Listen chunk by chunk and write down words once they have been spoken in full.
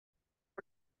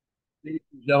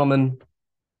Gentlemen,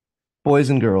 boys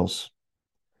and girls,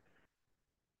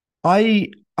 I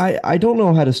don't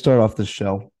know how to start off this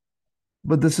show,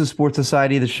 but this is Sports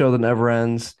Society, the show that never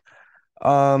ends.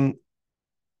 Um,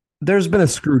 there's been a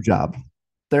screw job.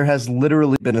 There has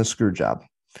literally been a screw job.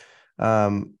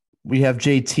 We have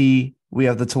JT, we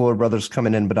have the Taylor brothers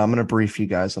coming in, but I'm going to brief you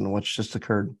guys on what's just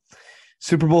occurred.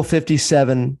 Super Bowl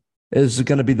 57 is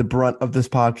going to be the brunt of this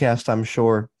podcast, I'm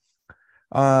sure.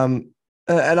 And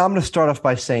I'm going to start off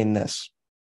by saying this: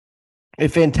 a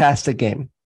fantastic game,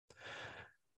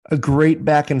 a great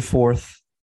back and forth.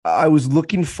 I was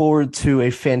looking forward to a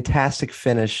fantastic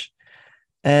finish,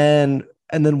 and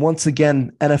then once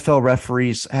again, NFL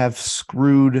referees have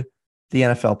screwed the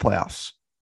NFL playoffs.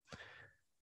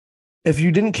 If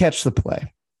you didn't catch the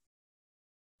play,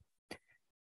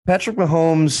 Patrick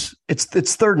Mahomes, it's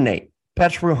 3rd and 8.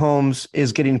 Patrick Mahomes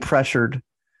is getting pressured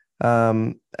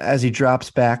as he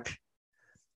drops back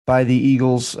by the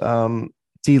Eagles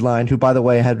D line, who, by the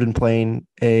way, had been playing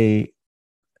a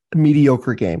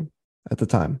mediocre game at the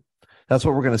time. That's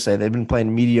what we're going to say. They've been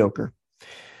playing mediocre.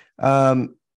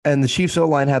 And the Chiefs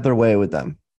O-line had their way with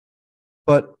them.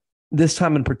 But this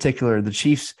time in particular, the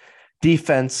Chiefs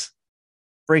defense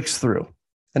breaks through,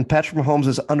 and Patrick Mahomes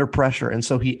is under pressure, and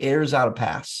so he airs out a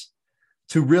pass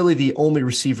to really the only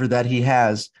receiver that he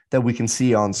has that we can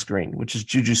see on screen, which is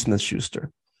Juju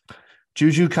Smith-Schuster.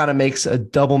 Juju kind of makes a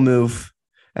double move,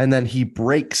 and then he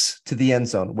breaks to the end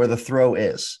zone where the throw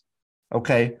is.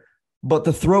 Okay. But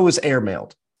the throw is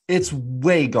airmailed. It's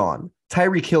way gone.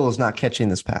 Tyreek Hill is not catching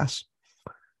this pass.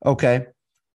 Okay.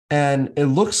 And it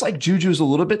looks like Juju is a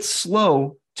little bit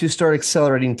slow to start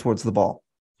accelerating towards the ball.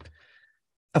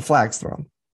 A flag's thrown.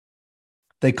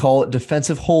 They call it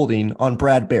defensive holding on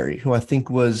Bradbury, who I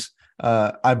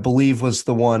believe was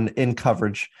the one in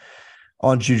coverage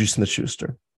on Juju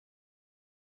Smith-Schuster.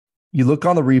 You look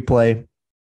on the replay,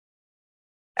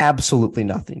 absolutely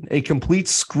nothing. A complete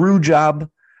screw job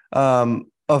of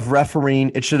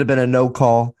refereeing. It should have been a no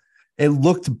call. It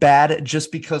looked bad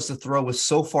just because the throw was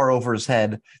so far over his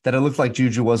head that it looked like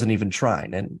Juju wasn't even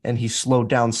trying. And he slowed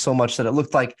down so much that it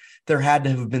looked like there had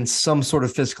to have been some sort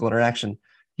of physical interaction.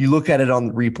 You look at it on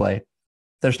the replay,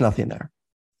 there's nothing there.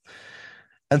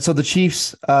 And so the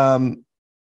Chiefs obviously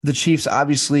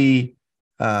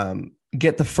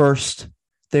get the first.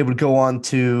 They would go on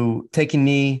to take a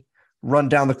knee, run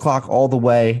down the clock all the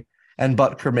way, and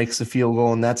Butker makes the field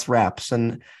goal, and that's wraps.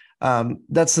 And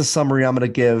that's the summary I'm going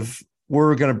to give.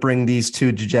 We're going to bring these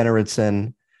two degenerates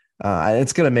in.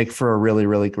 It's going to make for a really,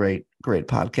 really great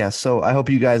podcast. So I hope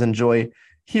you guys enjoy.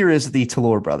 Here is the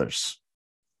Taylor brothers.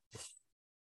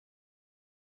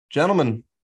 Gentlemen,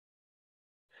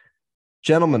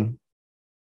 gentlemen,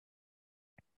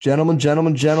 gentlemen,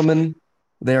 gentlemen, gentlemen.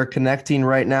 They are connecting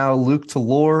right now. Luke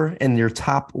Taylor in your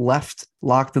top left,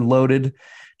 locked and loaded.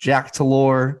 Jack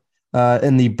Taylor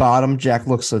in the bottom. Jack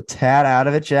looks a tad out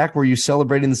of it. Jack, were you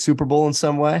celebrating the Super Bowl in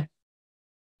some way?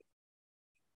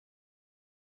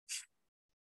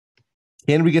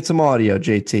 Can we get some audio,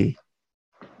 JT?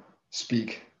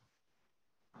 Speak.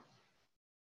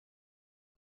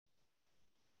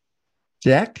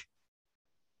 Jack?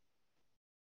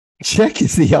 Check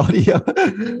is the audio.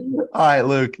 All right,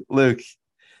 Luke,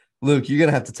 you're going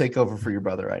to have to take over for your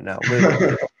brother right now.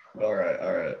 Luke, All right,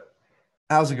 all right.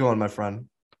 how's it going, my friend?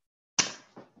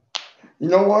 You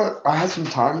know what? I had some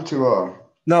time to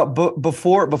No, but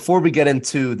before we get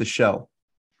into the show,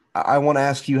 I want to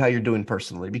ask you how you're doing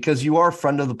personally, because you are a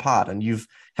friend of the pod and you've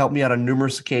helped me out on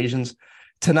numerous occasions.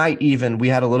 Tonight, even, we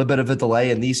had a little bit of a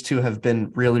delay, and these two have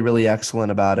been really, really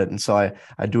excellent about it. And so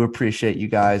I do appreciate you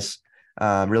guys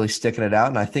really sticking it out,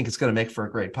 and I think it's going to make for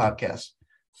a great podcast.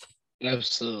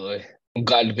 Absolutely. I'm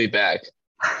glad to be back.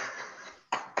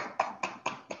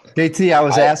 JT, I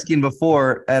was asking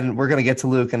before, and we're going to get to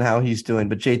Luke and how he's doing.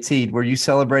 But JT, were you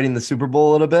celebrating the Super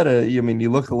Bowl a little bit? You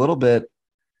look a little bit.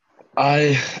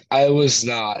 I was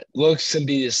not. Looks can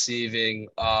be deceiving.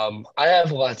 I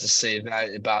have a lot to say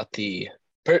tonight about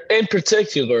in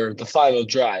particular, the final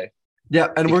drive. Yeah,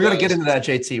 and we're going to get into that,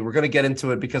 JT. We're going to get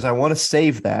into it because I want to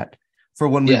save that for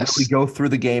when we really go through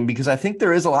the game, because I think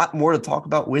there is a lot more to talk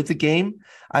about with the game.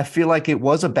 I feel like it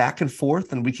was a back and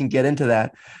forth, and we can get into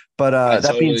that. But I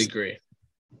totally agree.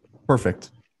 Perfect.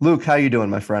 Luke, how you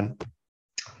doing, my friend?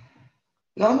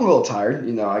 No, I'm a little tired.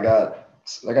 I got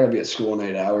to be at school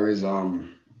in 8 hours. I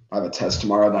have a test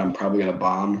tomorrow that I'm probably gonna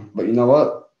bomb. But you know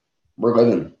what? We're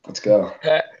living. Let's go.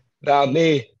 Not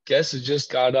me. Guess who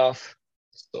just got off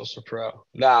Social Pro?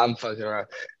 Nah, I'm fucking around.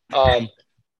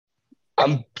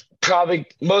 I'm probably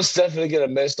most definitely gonna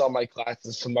miss all my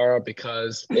classes tomorrow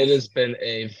because it has been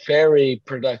a very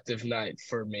productive night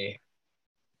for me.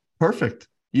 Perfect.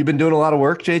 You've been doing a lot of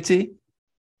work, JT?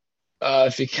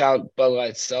 If you count Bud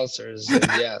Light seltzers, then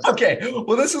yes. Okay.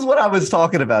 Well, this is what I was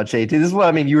talking about, JT. This is what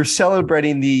I mean. You were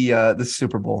celebrating the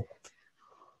Super Bowl.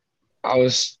 I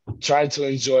was trying to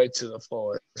enjoy it to the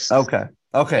fullest. Okay.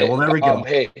 Okay. Well, there we go.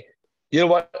 Hey, you know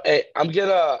what? Hey, I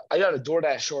got a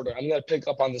DoorDash order. I'm gonna pick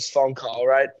up on this phone call, all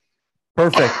right?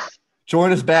 Perfect.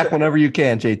 Join us back whenever you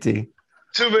can, JT.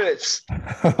 2 minutes.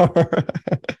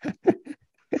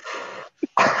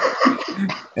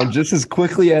 And just as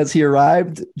quickly as he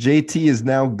arrived, JT is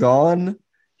now gone.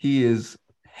 He is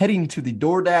heading to the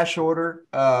DoorDash order.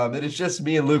 It is just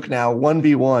me and Luke now,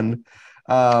 1v1.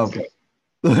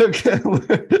 Look.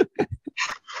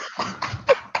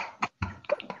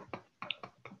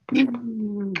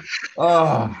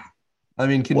 I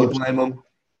mean, can you blame him?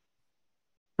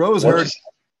 Bro's hurt.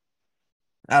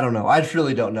 I don't know. I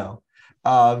really don't know.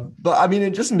 But I mean,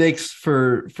 it just makes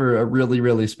for a really,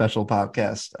 really special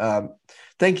podcast.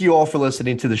 Thank you all for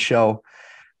listening to the show.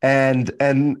 And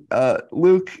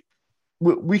Luke,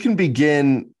 we can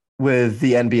begin with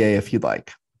the NBA if you'd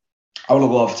like. I would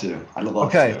love to. I'd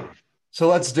love to. So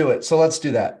let's do it. So let's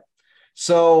do that.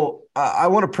 So I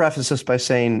want to preface this by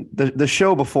saying the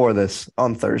show before this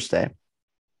on Thursday,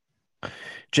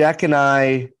 Jack and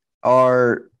I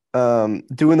are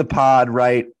doing the pod,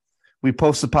 right? We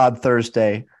post the pod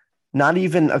Thursday, not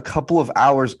even a couple of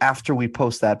hours after we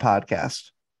post that podcast.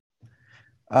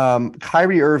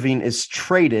 Kyrie Irving is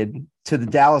traded to the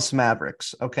Dallas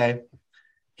Mavericks. Okay.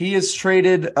 He is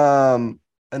traded. And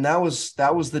that was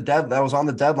on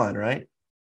the deadline, right?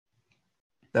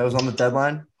 That was on the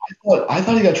deadline. I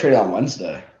thought he got traded on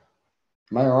Wednesday.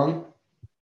 Am I wrong?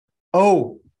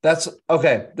 Oh, that's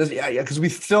okay. Because we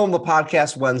filmed the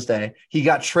podcast Wednesday. He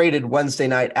got traded Wednesday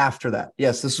night after that.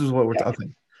 Yes, this is what we're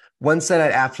talking. Wednesday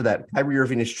night after that, Kyrie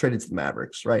Irving is traded to the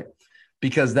Mavericks, right?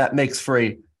 Because that makes for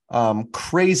a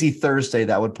crazy Thursday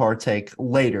that would partake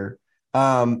later.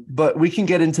 But we can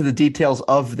get into the details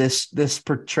of this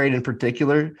trade in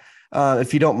particular,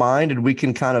 if you don't mind, and we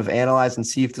can kind of analyze and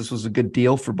see if this was a good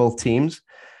deal for both teams.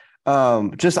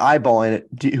 Just eyeballing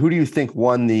it, who do you think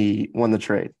won the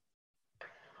trade?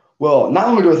 Well, not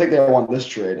only do I think they won this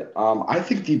trade, I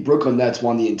think the Brooklyn Nets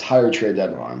won the entire trade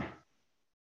deadline.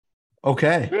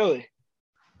 Okay. Really?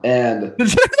 And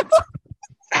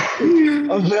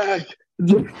I'm back.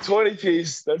 20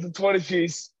 piece. That's a 20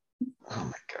 piece. Oh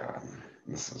my God.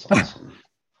 This is awesome.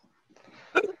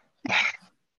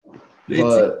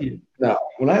 But no,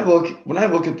 when I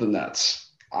look at the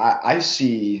Nets, I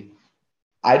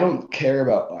don't care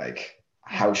about like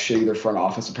how shitty their front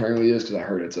office apparently is, because I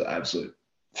heard it's an absolute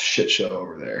shit show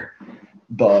over there.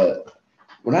 But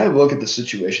when I look at the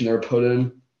situation they're put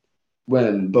in,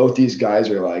 when both these guys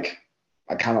are like,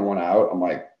 I kind of want out, I'm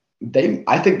like,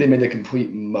 I think they made the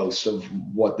complete most of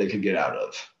what they could get out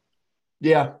of.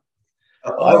 Yeah.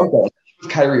 I look at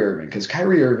with Kyrie Irving, because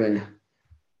Kyrie Irving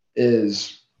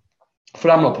is a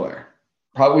phenomenal player.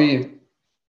 Probably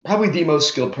the most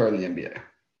skilled player in the NBA.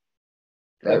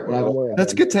 Right?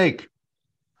 That's a good take.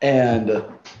 And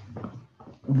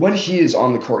when he is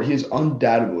on the court, he is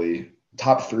undoubtedly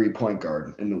top 3 point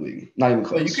guard in the league. Not even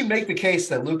close. Well, you can make the case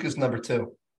that Luke is number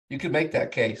 2. You could make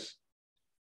that case.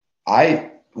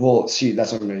 See,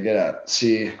 that's what I'm going to get at.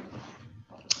 See,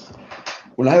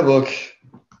 when I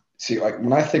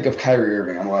think of Kyrie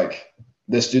Irving, I'm like,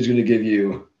 this dude's going to give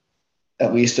you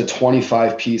at least a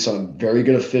 25 piece on very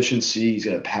good efficiency. He's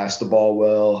going to pass the ball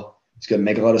well. He's going to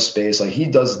make a lot of space. Like, he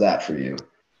does that for you.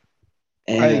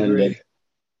 And, I agree.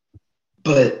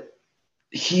 But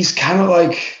he's kind of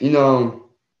like, the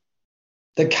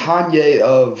Kanye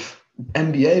of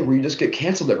NBA, where you just get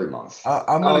canceled every month.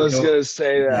 I was going to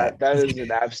say that. That is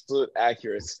an absolute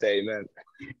accurate statement.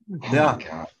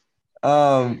 Yeah.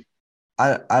 Oh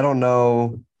I don't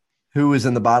know who is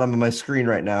in the bottom of my screen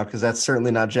right now, because that's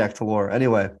certainly not Jack Talor.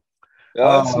 Anyway.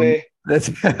 No, that's me. That's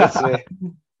me.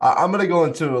 I'm going to go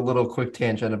into a little quick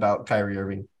tangent about Kyrie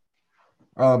Irving,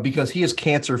 because he is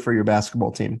cancer for your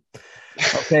basketball team.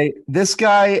 Okay, this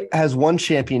guy has won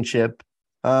championship,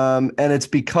 and it's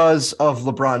because of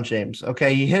LeBron James.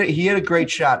 Okay, he hit a great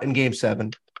shot in Game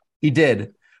 7. He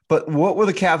did. But what were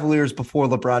the Cavaliers before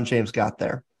LeBron James got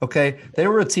there? Okay, they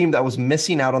were a team that was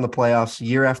missing out on the playoffs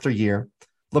year after year.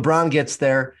 LeBron gets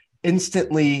there,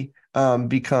 instantly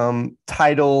become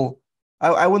title.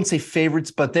 I wouldn't say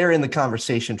favorites, but they're in the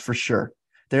conversation for sure.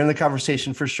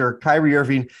 Kyrie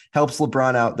Irving helps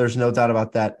LeBron out. There's no doubt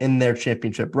about that. In their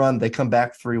championship run, they come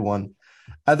back 3-1.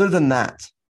 Other than that,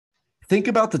 think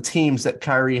about the teams that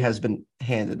Kyrie has been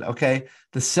handed, okay?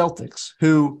 The Celtics,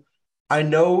 who I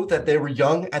know that they were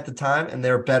young at the time and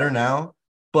they're better now,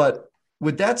 but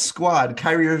with that squad,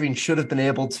 Kyrie Irving should have been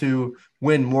able to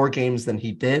win more games than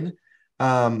he did.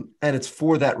 And it's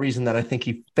for that reason that I think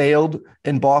he failed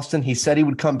in Boston. He said he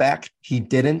would come back. He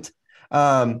didn't.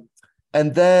 And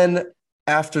then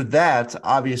after that,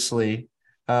 obviously,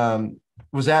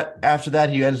 after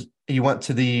that he went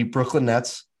to the Brooklyn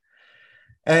Nets.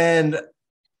 And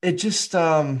it just,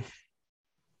 man,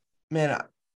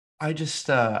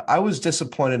 I was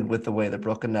disappointed with the way the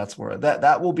Brooklyn Nets were.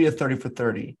 That will be a 30 for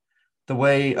 30. The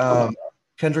way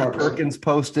Kendrick Perkins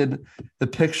posted the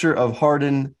picture of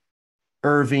Harden,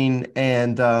 Irving,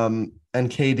 and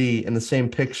KD in the same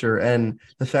picture, and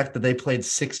the fact that they played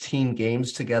 16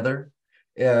 games together,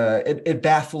 it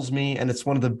baffles me, and it's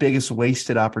one of the biggest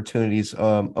wasted opportunities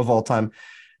of all time.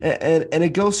 And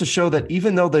it goes to show that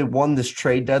even though they won this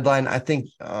trade deadline, I think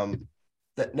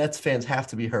that Nets fans have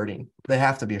to be hurting. They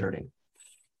have to be hurting.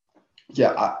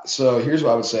 Yeah. So here's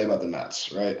what I would say about the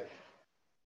Nets, right?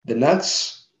 The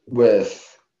Nets goes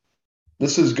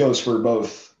for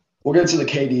both. We'll get to the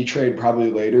KD trade probably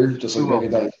later, just like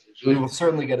breaking that. We will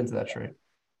certainly get into that trade.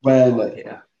 When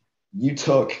you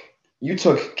took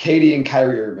KD and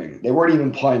Kyrie Irving, they weren't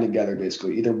even playing together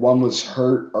basically. Either one was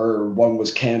hurt or one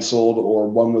was canceled or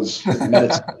one was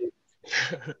meditating.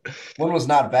 One was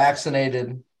not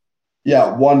vaccinated.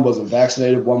 Yeah, one wasn't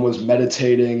vaccinated. One was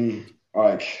meditating.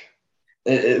 Like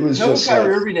it was just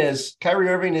Kyrie Irving is. Kyrie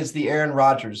Irving is the Aaron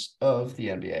Rodgers of the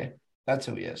NBA. That's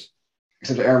who he is.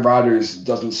 Except Aaron Rodgers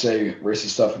doesn't say racist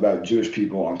stuff about Jewish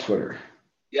people on Twitter.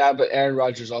 Yeah, but Aaron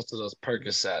Rodgers also does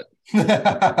Percocet.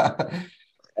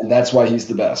 And that's why he's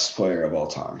the best player of all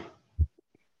time.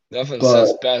 Nothing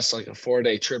says best like a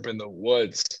 4-day trip in the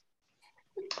woods.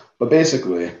 But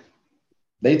basically,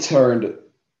 they turned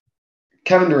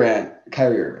Kevin Durant,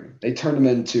 Kyrie Irving, they turned them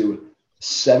into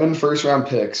 7 first-round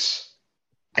picks,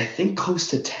 I think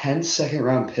close to 10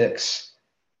 second-round picks.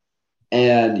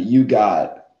 And you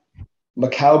got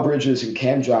Mikal Bridges and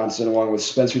Cam Johnson along with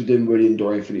Spencer Dinwiddie and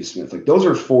Dorian Finney-Smith. Like, those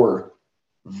are 4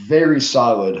 very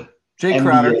solid Jay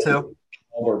Crowder, too.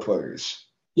 Players.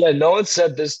 Yeah, no one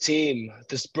said this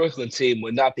Brooklyn team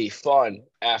would not be fun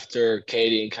after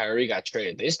KD and Kyrie got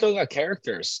traded. They still got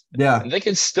characters. Yeah. And they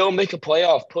can still make a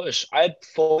playoff push. I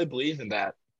fully believe in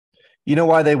that. You know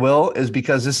why they will? Is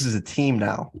because this is a team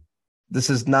now.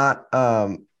 This is not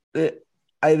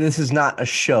this is not a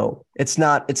show. It's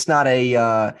not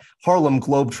a Harlem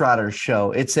Globetrotters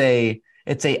show. It's a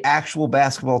actual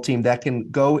basketball team that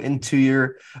can go into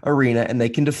your arena and they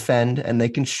can defend and they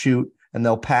can shoot and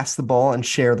they'll pass the ball and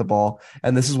share the ball.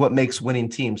 And this is what makes winning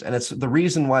teams. And it's the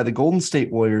reason why the Golden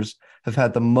State Warriors have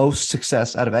had the most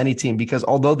success out of any team, because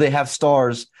although they have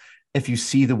stars, if you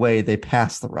see the way they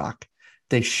pass the rock,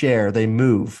 they share, they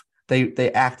move,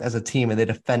 they act as a team and they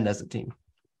defend as a team.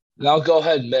 And I'll go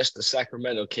ahead and mesh the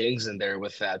Sacramento Kings in there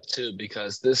with that too,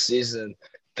 because this season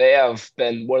they have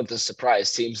been one of the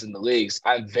surprise teams in the leagues.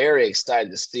 I'm very excited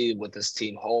to see what this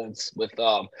team holds with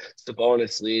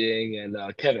Sabonis leading and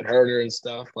Kevin Huerter and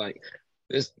stuff. Like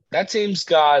that team's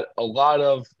got a lot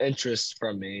of interest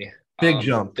from me. Big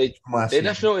jump. They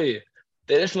definitely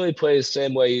play the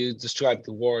same way you described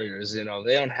the Warriors. You know,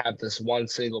 they don't have this one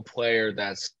single player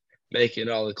that's making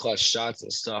all the clutch shots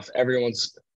and stuff.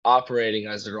 Everyone's operating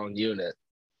as their own unit.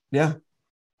 Yeah.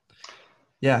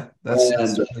 Yeah, that's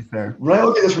certainly fair. When I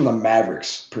look at this from the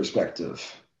Mavericks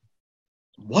perspective,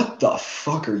 what the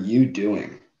fuck are you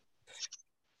doing?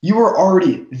 You are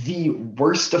already the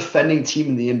worst defending team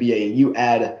in the NBA, and you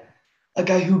add a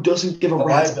guy who doesn't give a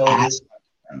rat's ass.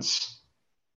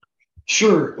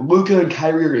 Sure, Luka and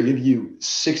Kyrie are going to give you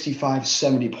 65,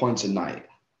 70 points a night.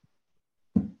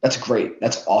 That's great.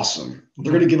 That's awesome.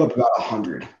 They're going to give up about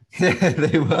 100.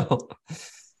 They will.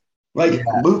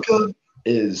 Luka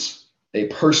is a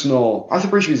personal – I'm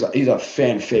pretty sure he's a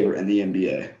fan favorite in the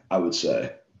NBA, I would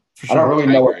say. Sure. I don't really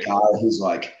know a guy who's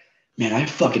like, man, I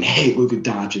fucking hate Luka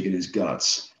Doncic in his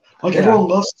guts. Everyone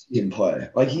loves to see him play.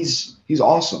 He's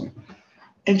awesome.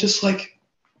 And just,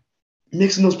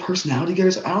 mixing those personality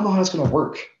gears, I don't know how that's going to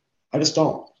work. I just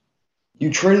don't.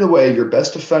 You traded away your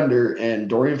best defender and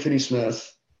Dorian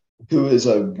Finney-Smith, who is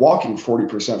a walking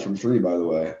 40% from 3, by the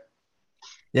way.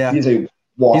 Yeah. He's a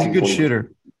good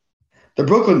shooter. The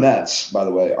Brooklyn Nets, by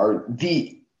the way, are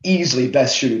the easily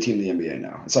best shooting team in the NBA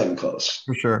now. It's not even close.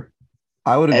 For sure.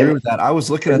 I would agree with that. I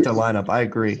was looking at their lineup. I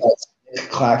agree.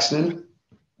 Claxton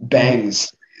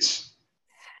bangs threes.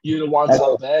 You the ones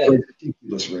on bed.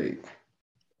 Ridiculous rate.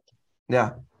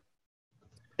 Yeah.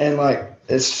 And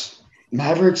it's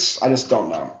Mavericks, I just don't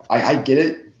know. I get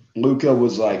it. Luka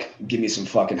was give me some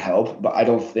fucking help, but I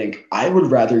don't think I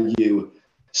would rather you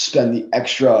spend the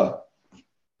extra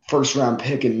first round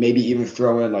pick and maybe even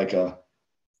throw in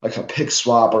a like a pick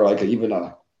swap or like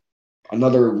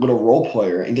another little role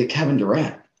player and get Kevin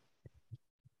Durant.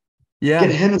 Yeah.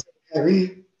 Get him as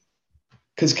Kyrie.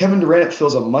 Because Kevin Durant's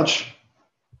going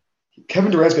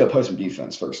to play some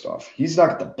defense, first off. He's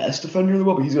not the best defender in the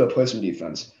world, but he's going to play some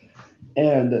defense.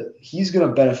 And he's going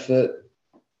to benefit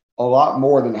a lot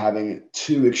more than having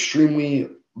two extremely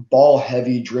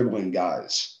ball-heavy dribbling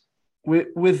guys.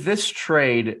 With this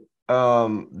trade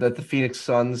that the Phoenix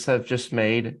Suns have just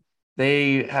made,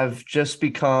 they have just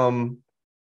become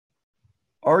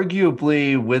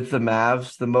arguably with the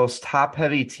Mavs the most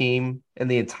top-heavy team in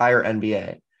the entire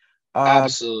NBA.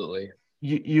 Absolutely.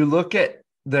 You look at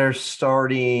their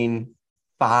starting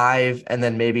five, and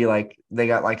then maybe like they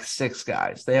got like six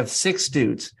guys. They have six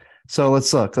dudes. So let's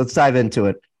dive into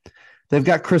it. They've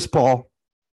got Chris Paul.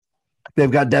 They've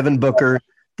got Devin Booker.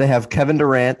 They have Kevin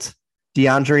Durant,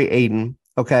 DeAndre Ayton.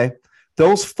 Okay.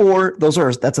 That's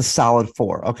a solid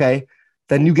four. Okay.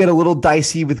 Then you get a little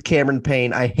dicey with Cameron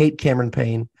Payne. I hate Cameron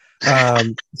Payne.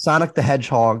 Sonic the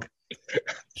Hedgehog.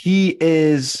 He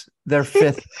is their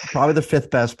probably the fifth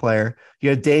best player. You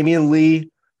have Damian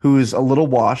Lee, who's a little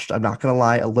washed. I'm not going to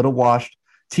lie, a little washed.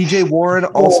 TJ Warren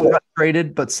also got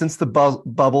traded, but since the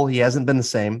bubble, he hasn't been the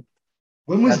same.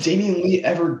 When was Damian Lee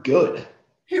ever good?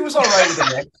 He was all right with the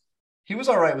Knicks. You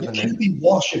can't be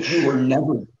washed if you were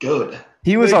never good.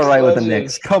 He was all right with the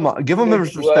Knicks. Come on, give him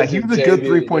respect. He was a good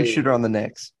three-point shooter on the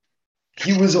Knicks.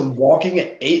 He was a walking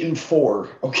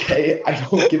 8-4. Okay, I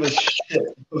don't give a shit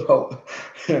about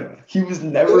him. He was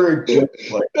never a good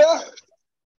player.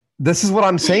 This is what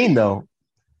I'm saying, though.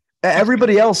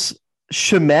 Everybody else,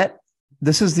 Shamet.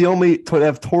 This is the only to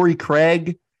have Torrey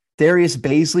Craig, Darius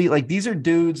Baisley. Like, these are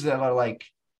dudes that are like,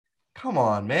 come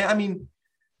on, man. I mean,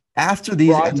 after these,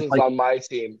 Bronson's on my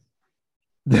team.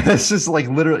 This is like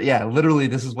literally,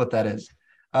 this is what that is.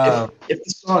 If the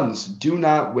Suns do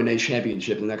not win a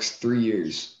championship in the next 3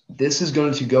 years, this is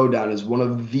going to go down as one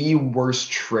of the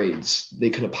worst trades they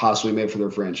could have possibly made for their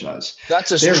franchise. That's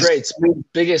just trade's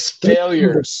biggest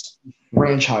failures.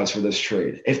 Franchise for this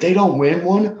trade. If they don't win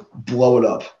one, blow it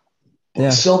up. Yeah.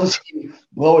 Sell the team,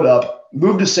 blow it up,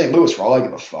 move to St. Louis for all I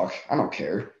give a fuck. I don't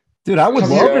care. Dude, I would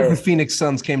love if the Phoenix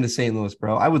Suns came to St. Louis,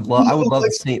 bro. I would love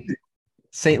the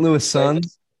St. Louis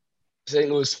Suns. St.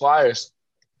 Louis Flyers.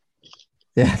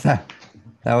 Yeah,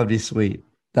 that would be sweet.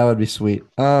 That would be sweet.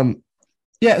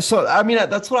 Yeah, so I mean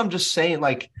that's what I'm just saying.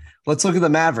 Like, let's look at the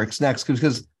Mavericks next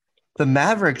because the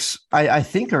Mavericks, I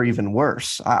think, are even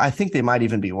worse. I think they might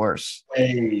even be worse.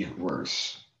 Way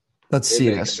worse. Let's see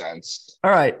this. Makes sense.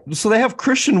 All right, so they have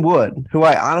Christian Wood, who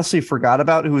I honestly forgot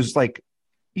about, who is like,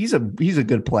 he's a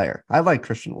good player. I like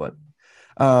Christian Wood.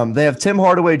 They have Tim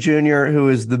Hardaway Jr., who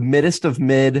is the middest of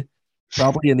mid,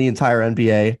 probably in the entire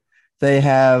NBA. They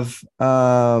have,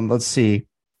 let's see,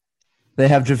 they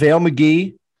have JaVale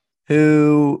McGee,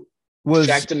 who was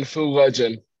Shaqtin' Fool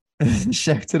legend.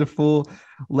 Shaqtin' Fool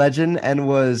legend and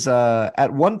was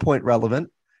at one point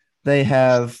relevant. They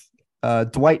have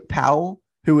Dwight Powell,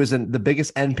 who is the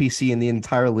biggest NPC in the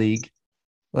entire league.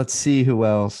 Let's see who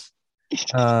else.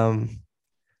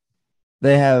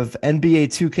 They have NBA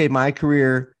 2K My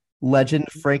Career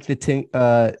legend Frank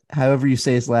Ntilikina, however you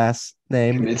say his last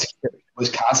name. It's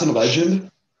Wisconsin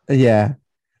legend. Yeah.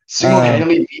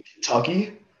 Single-handedly beat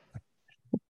Kentucky.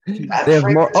 They have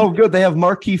good. They have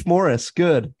Markieff Morris.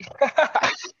 Good.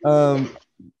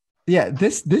 Yeah.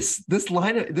 This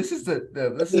lineup. This is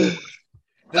the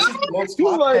most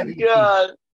top-heavy team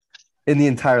in the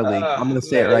entire league. I'm going to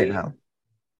say it right now.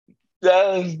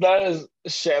 That is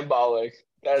shambolic.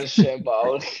 That is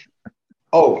shambolic.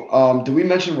 Do we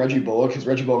mention Reggie Bullock? Because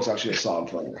Reggie Bullock's actually a solid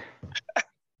player.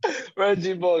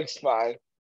 Reggie Bullock's fine.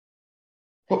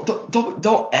 Well,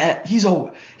 don't add. He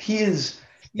is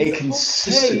a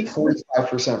consistent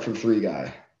 45% from three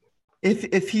guy.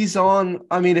 If he's on,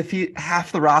 I mean, if he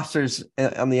half the rosters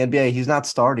on the NBA, he's not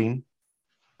starting.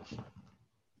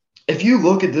 If you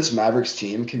look at this Mavericks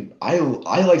team, I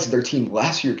liked their team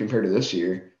last year compared to this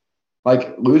year.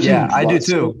 Like losing. Yeah, I do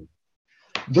too.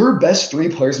 Their best three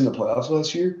players in the playoffs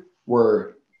last year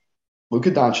were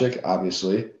Luka Doncic,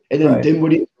 obviously, and then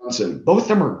Dinwiddie and Brunson. Both of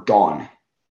them are gone.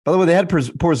 By the way, they had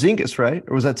Porzingis, right?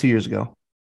 Or was that 2 years ago?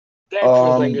 They had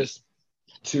Porzingis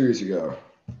 2 years ago.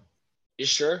 You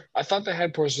sure? I thought they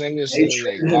had Porzingis. They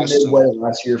traded him midway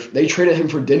last year. They traded him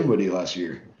for Dinwiddie last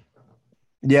year.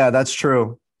 Yeah, that's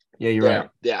true. Yeah, you're right.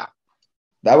 Yeah.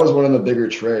 That was one of the bigger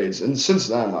trades. And since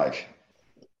then,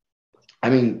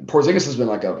 Porzingis has been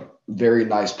like a very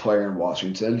nice player in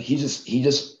Washington. He just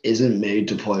isn't made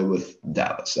to play with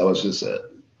Dallas. That was just it.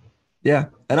 Yeah,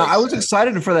 and I was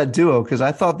excited for that duo because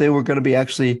I thought they were going to be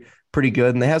actually pretty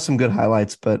good, and they had some good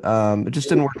highlights, but it just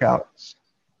didn't work out.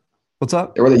 What's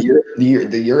up? They were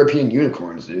the European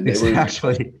unicorns, dude. They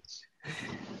were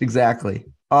Exactly.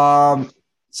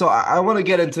 So I want to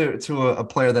get into a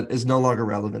player that is no longer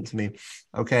relevant to me.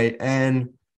 Okay. And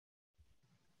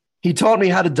he taught me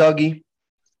how to Dougie.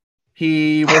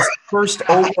 He was first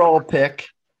overall pick,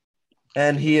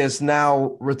 and he has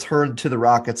now returned to the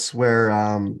Rockets where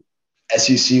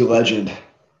SEC legend.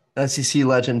 SEC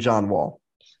legend John Wall.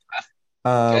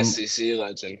 SEC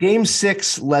legend. Game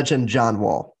 6 legend John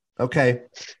Wall. Okay.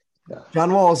 Yeah.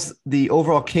 John Wall is the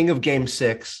overall king of Game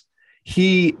 6.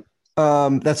 He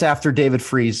that's after David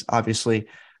Freese, obviously.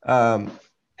 Hell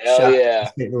yeah.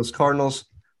 St. Louis Cardinals.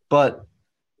 But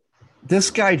this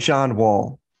guy, John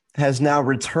Wall, has now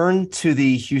returned to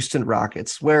the Houston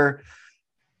Rockets, where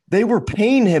they were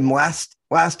paying him last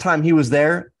time he was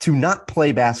there to not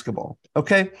play basketball.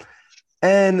 Okay.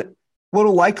 And what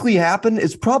will likely happen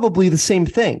is probably the same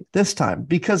thing this time,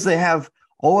 because they have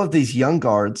all of these young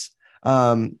guards.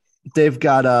 They've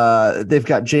got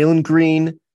Jalen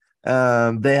Green.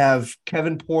 They have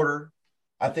Kevin Porter.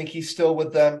 I think he's still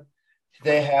with them.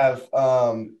 They have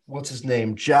what's his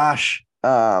name? Josh.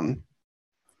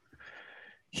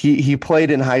 He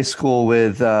played in high school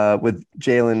with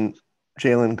Jalen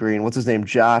Green. What's his name?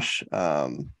 Josh.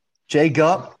 Jay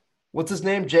Gupp. What's his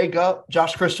name? Jay Gupp.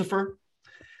 Josh Christopher.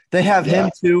 They have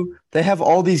him too. They have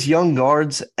all these young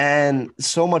guards and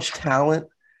so much talent.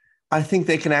 I think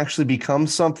they can actually become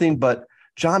something, but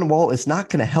John Wall is not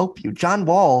going to help you. John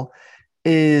Wall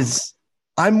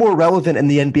I'm more relevant in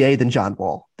the NBA than John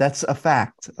Wall. That's a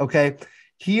fact. Okay.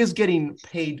 He is getting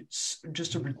paid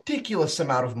just a ridiculous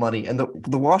amount of money. And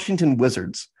the Washington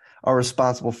Wizards are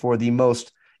responsible for the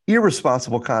most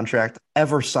irresponsible contract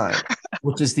ever signed,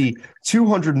 which is the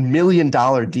 $200 million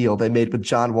deal they made with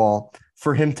John Wall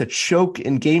for him to choke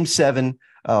in Game 7,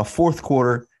 fourth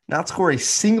quarter, not score a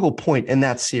single point in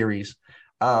that series.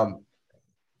 To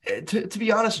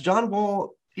be honest, John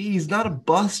Wall, he's not a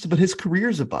bust, but his career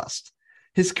is a bust.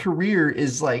 His career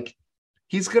is like,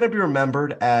 he's going to be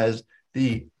remembered as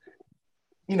the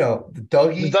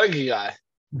Dougie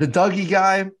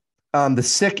guy, the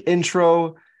sick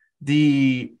intro,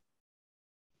 before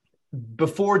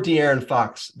De'Aaron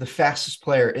Fox, the fastest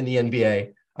player in the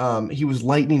NBA. He was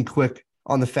lightning quick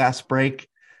on the fast break,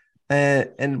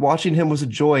 and watching him was a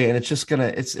joy. And it's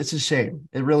a shame.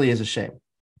 It really is a shame.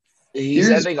 He's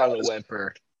ending on a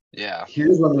whimper. Yeah.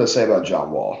 Here's what I'm going to say about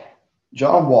John Wall.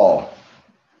 John Wall,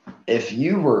 if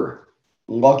you were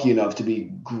lucky enough to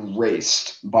be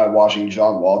graced by watching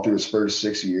John Wall through his first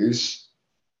 6 years,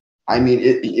 I mean,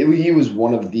 he was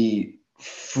one of the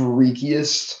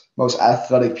freakiest, most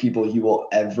athletic people you will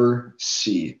ever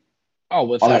see. Oh,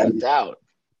 without a doubt.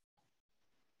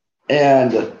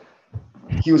 And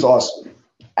he was awesome.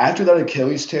 After that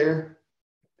Achilles tear,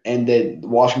 and then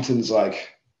Washington's like,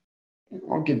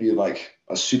 I'll give you like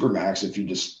a super max if you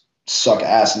just suck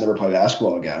ass and never play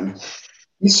basketball again.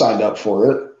 He signed up for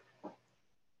it.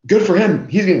 Good for him.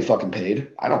 He's getting fucking paid.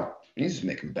 He's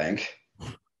making bank. He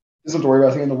doesn't have to worry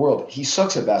about anything in the world. He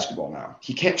sucks at basketball now.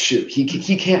 He can't shoot. He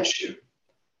can't shoot.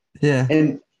 Yeah.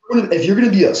 And if you're going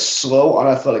to be a slow,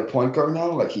 unathletic point guard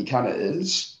now, like he kind of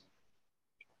is,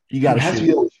 you got to shoot. He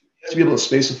has to be able to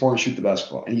space the floor and shoot the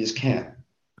basketball, and he just can't.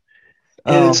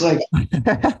 And it's like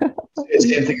it's the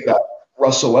same thing about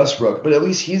Russell Westbrook, but at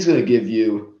least he's going to give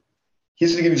you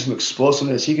some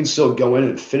explosiveness. He can still go in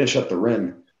and finish up the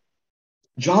rim.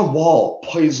 John Wall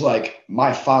plays like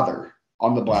my father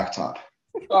on the blacktop.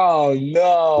 Oh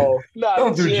no!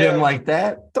 Don't do Jim like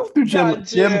that. Don't do Jim.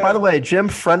 Jim, by the way, Jim,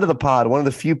 friend of the pod, one of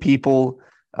the few people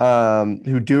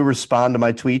who do respond to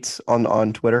my tweets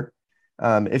on Twitter.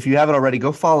 If you haven't already,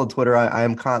 go follow Twitter. I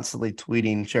am constantly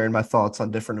tweeting, sharing my thoughts on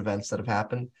different events that have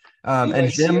happened. And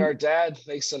Jim, our dad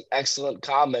makes some excellent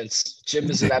comments.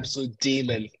 Jim is an absolute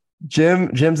demon.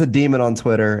 Jim's a demon on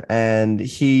Twitter, and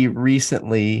he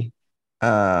recently,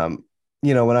 when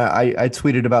I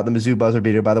tweeted about the Mizzou buzzer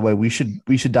beater. By the way, we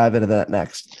should dive into that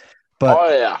next. But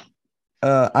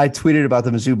I tweeted about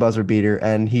the Mizzou buzzer beater,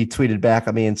 and he tweeted back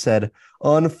at me and said,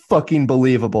 "Unfucking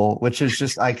believable," which is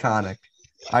just iconic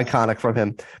from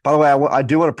him. By the way, I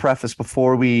do want to preface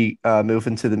before we move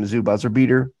into the Mizzou buzzer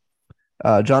beater.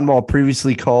 John Wall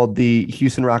previously called the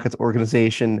Houston Rockets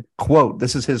organization, quote,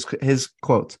 this is his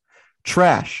quote,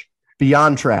 trash,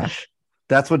 beyond trash.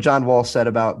 That's what John Wall said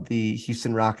about the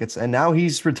Houston Rockets, and now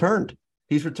he's returned.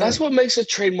 That's what makes the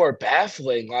trade more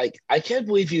baffling. Like, I can't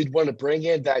believe you'd want to bring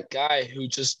in that guy who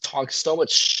just talks so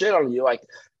much shit on you, like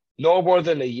no more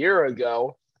than a year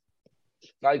ago.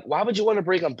 Like, why would you want to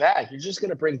bring him back? You're just going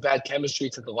to bring bad chemistry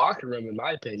to the locker room, in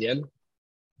my opinion.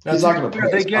 He's not going to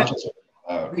play.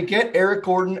 They get Eric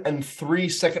Gordon and 3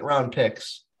 second-round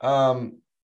picks So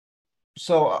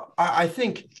I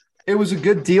think it was a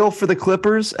good deal for the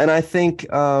Clippers, and I think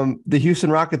the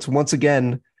Houston Rockets once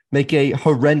again make a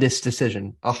horrendous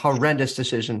decision,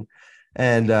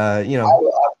 And I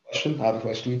have a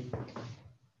question.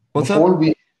 What's up?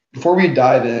 Before we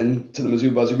dive in to the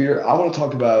Mizzou buzzer beater, I want to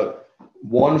talk about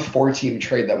one 4-team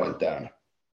trade that went down.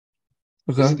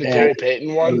 Is it the Gary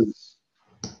Payton one?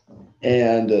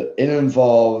 And it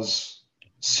involves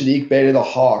Saddiq Bey to the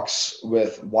Hawks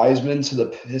with Wiseman to the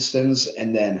Pistons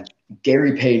and then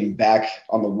Gary Payton back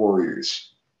on the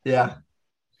Warriors. Yeah.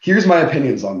 Here's my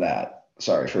opinions on that.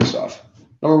 Sorry, first off.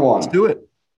 Number one. Let's do it.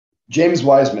 James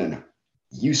Wiseman,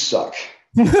 you suck.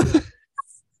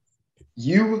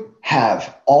 You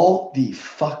have all the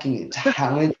fucking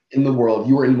talent in the world.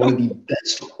 You are in one of the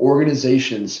best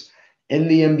organizations in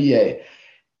the NBA.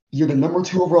 You're the number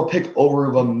 2 overall pick over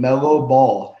LaMelo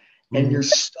Ball, and you're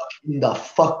stuck in the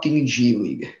fucking G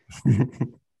League.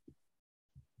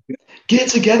 Get it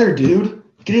together, dude.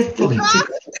 Get it fucking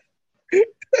together.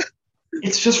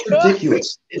 It's just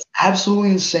ridiculous. It's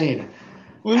absolutely insane.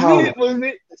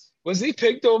 Was he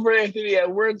picked over Anthony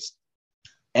Edwards?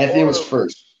 Anthony was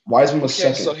first. Wiseman was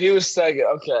second. So he was second.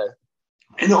 Okay.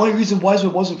 And the only reason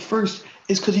Wiseman wasn't first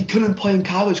is because he couldn't play in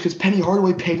college because Penny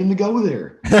Hardaway paid him to go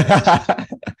there.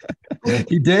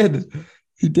 He did.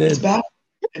 It's bad.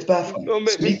 It's bad for me.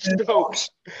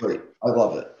 Great. I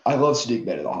love it. I love Saddiq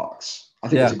Bey to the Hawks. I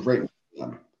think it's a great move for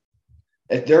them.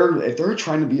 If they're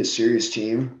trying to be a serious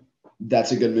team,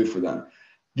 that's a good move for them.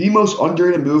 The most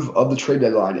underrated move of the trade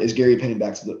deadline is Gary Payton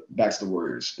back to the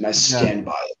Warriors, and I stand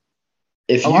by it.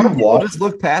 If a lot of people just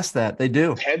look past that, they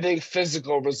do. Pending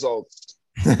physical results.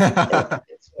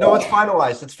 No, it's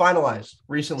finalized. It's finalized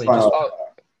recently. All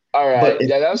right. But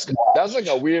that was like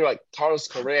a weird like Carlos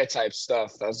Correa type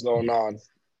stuff that's going on.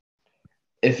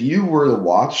 If you were to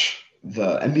watch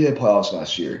the NBA playoffs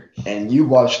last year and you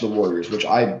watched the Warriors, which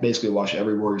I basically watch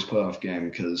every Warriors playoff game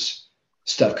because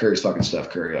Steph Curry's fucking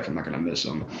Steph Curry. Like, I'm not gonna miss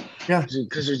him. Yeah,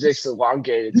 because you're just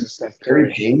elongated to Steph Curry.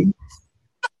 Gary Payton.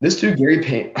 This dude, Gary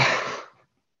Payton.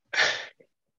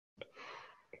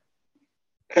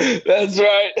 That's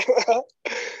right.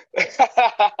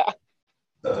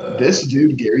 This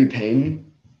dude, Gary Payton,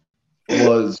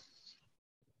 was,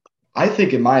 I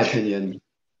think, in my opinion,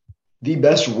 the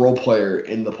best role player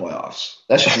in the playoffs.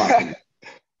 That's just my opinion.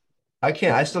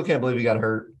 I still can't believe he got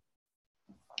hurt.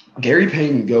 Gary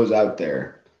Payton goes out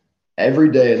there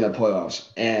every day in the playoffs,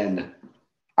 and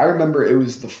I remember it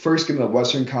was the first game of the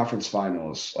Western Conference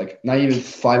Finals, like not even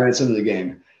 5 minutes into the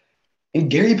game. And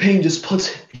Gary Payton just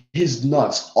puts his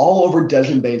nuts all over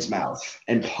Desmond Bane's mouth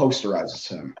and posterizes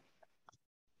him.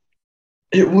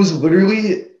 It was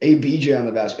literally a BJ on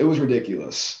the basket. It was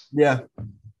ridiculous. Yeah.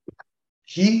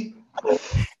 He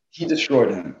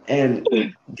destroyed him. And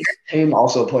Gary Payton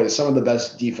also plays some of the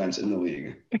best defense in the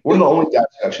league. One of the only guys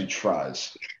who actually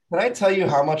tries. Can I tell you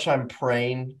how much I'm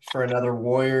praying for another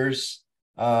Warriors,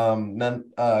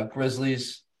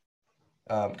 Grizzlies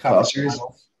conference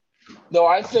finals? No,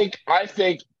 I think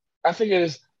it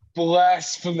is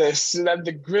blasphemous that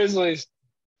the Grizzlies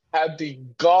have the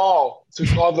gall to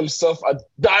call themselves a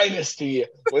dynasty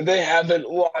when they haven't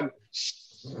won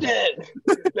shit.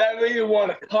 They haven't even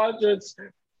won a conference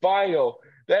final.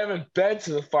 They haven't been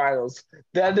to the finals.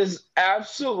 That is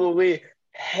absolutely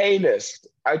heinous,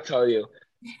 I tell you.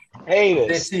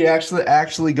 Heinous. JT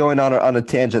actually going on a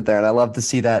tangent there, and I love to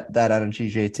see that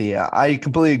energy, JT. I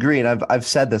completely agree, and I've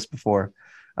said this before.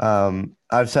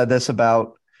 I've said this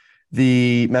about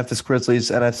the Memphis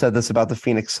Grizzlies, and I've said this about the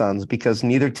Phoenix Suns because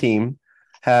neither team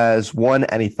has won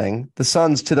anything. The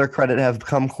Suns, to their credit, have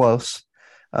come close,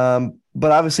 but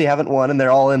obviously haven't won, and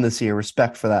they're all in this year.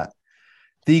 Respect for that.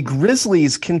 The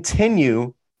Grizzlies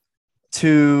continue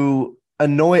to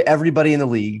annoy everybody in the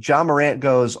league. John Morant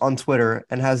goes on Twitter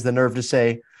and has the nerve to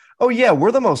say, "Oh yeah,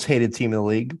 we're the most hated team in the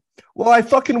league." Well, I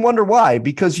fucking wonder why,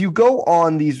 because you go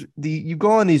on these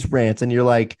rants and you're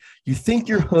like, you think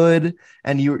you're hood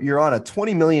and you're on a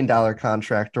 $20 million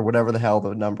contract or whatever the hell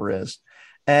the number is.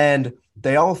 And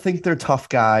they all think they're tough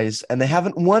guys and they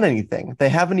haven't won anything. They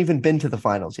haven't even been to the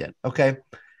finals yet. Okay.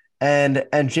 And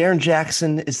Jaren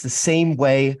Jackson is the same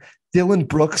way. Dylan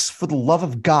Brooks, for the love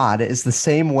of God, is the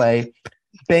same way.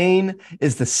 Bane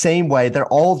is the same way. They're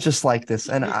all just like this.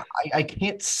 And I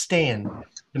can't stand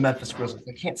the Memphis Grizzlies.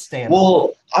 I can't stand them.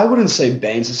 I wouldn't say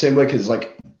Bane's the same way because,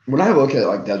 like, when I look at,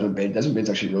 like, Desmond Bane's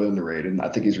actually really underrated. And I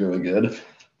think he's really good.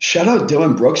 Shout out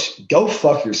Dylan Brooks. Go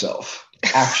fuck yourself.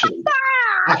 Actually,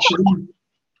 I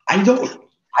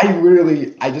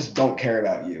just don't care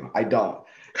about you. I don't.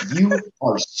 You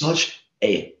are such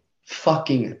a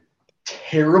fucking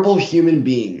terrible human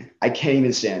being. I can't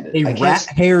even stand it. A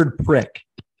rat-haired prick.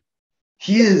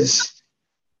 He is.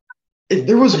 If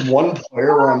there was one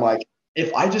player where I'm like,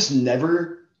 if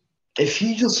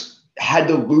he just had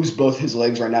to lose both his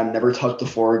legs right now and never touch the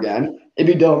floor again,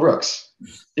 it'd be Dylan Brooks.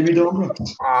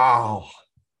 Wow.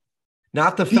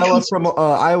 Not the fella from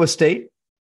Iowa State?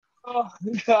 Oh,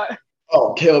 God.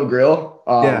 Oh, Caleb Grill.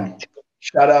 Yeah.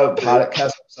 Shout out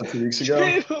podcast 2 weeks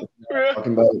ago.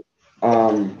 Talking about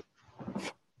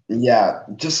yeah,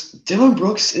 just Dylan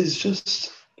Brooks is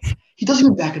just he doesn't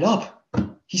even back it up.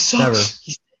 He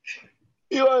sucks.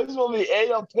 You might as well be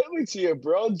A.L. Pillings here,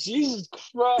 bro. Jesus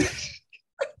Christ.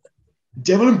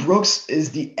 Dylan Brooks is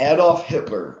the Adolf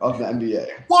Hitler of the NBA.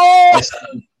 Whoa!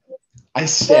 I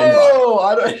stand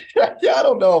by it. I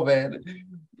don't know, man.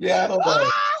 Yeah, I don't know.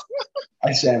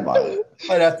 I stand by it.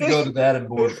 I'd have to go to that and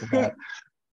board for that.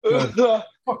 Good.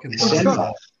 Fucking Stand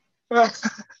by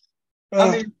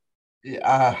it.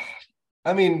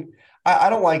 I mean, I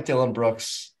don't like Dylan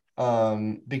Brooks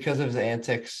because of his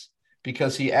antics,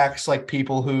 because he acts like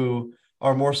people who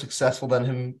are more successful than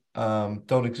him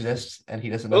don't exist, and he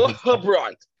doesn't know.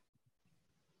 LeBron.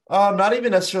 Not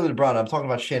even necessarily LeBron. I'm talking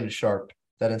about Shannon Sharp.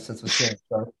 That instance with Shannon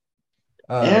Sharp.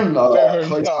 And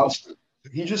Klay Thompson.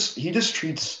 He just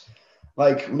treats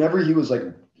like whenever he was like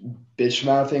bitch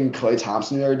mouthing Klay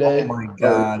Thompson the other day. Oh my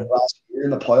God! Last year in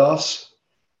the playoffs,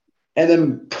 and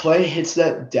then Klay hits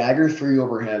that dagger three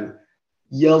over him,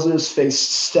 yells in his face,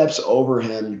 steps over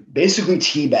him, basically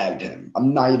teabagged him.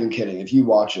 I'm not even kidding. If you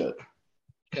watch it.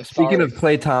 Speaking of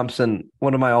Klay Thompson,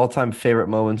 one of my all-time favorite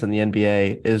moments in the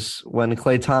NBA is when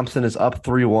Klay Thompson is up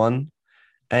 3-1,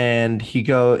 and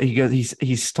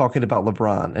he's talking about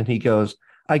LeBron, and he goes,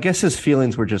 "I guess his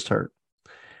feelings were just hurt."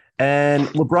 And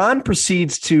LeBron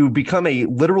proceeds to become a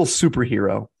literal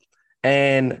superhero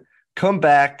and come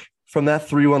back from that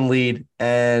 3-1 lead,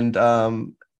 and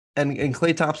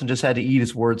Klay Thompson just had to eat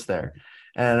his words there.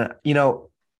 And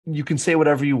you can say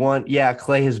whatever you want. Yeah,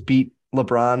 Klay has beat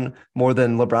LeBron more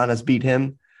than LeBron has beat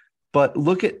him, but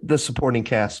look at the supporting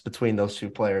cast between those two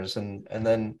players, and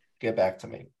then get back to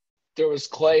me. There was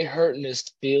Klay hurting his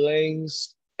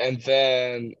feelings, and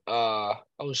then oh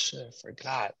shit, I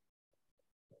forgot.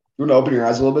 You want to open your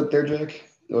eyes a little bit there, Jake?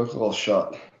 You look a little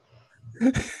shut.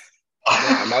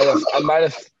 I might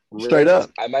have straight up.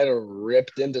 I might have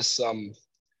ripped into some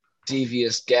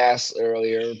devious gas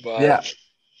earlier, but yeah.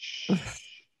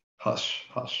 Hush.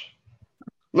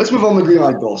 Let's move on to Green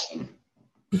Light Golston.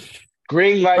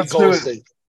 Green Light Golston.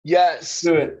 Yes.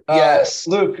 Do it. Yes.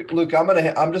 Luke,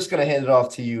 I'm just gonna hand it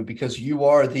off to you because you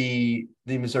are the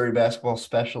Missouri basketball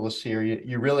specialist here.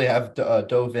 You really have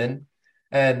dove in.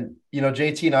 And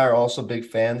JT and I are also big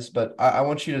fans, but I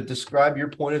want you to describe your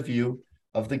point of view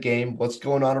of the game, what's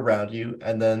going on around you,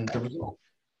 and then the result.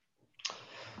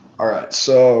 All right.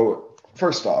 So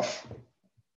first off,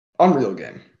 unreal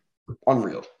game.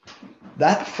 Unreal.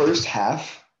 That first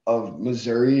half of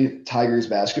Missouri Tigers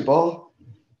basketball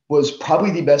was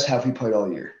probably the best half we played all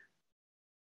year.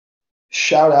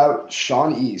 Shout out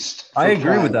Sean East. I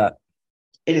agree with that.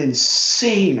 An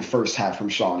insane first half from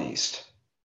Sean East.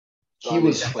 He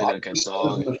was in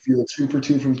the field, 2 for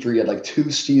 2 from 3, had like 2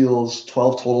 steals,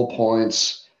 12 total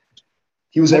points.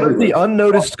 He was everywhere. One of the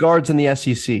unnoticed guards in the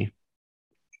SEC.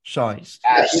 Sean East.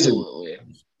 Absolutely.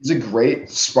 He's a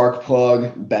great spark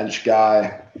plug, bench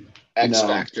guy. X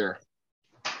Factor.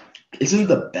 Isn't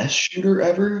the best shooter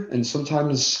ever, and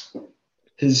sometimes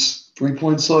his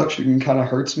 3-point selection kind of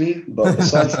hurts me. But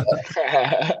besides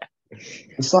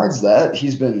that,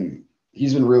 he's been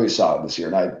really solid this year,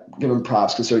 and I give him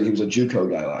props considering he was a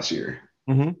JUCO guy last year.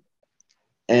 Mm-hmm.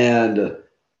 And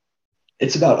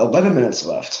it's about 11 minutes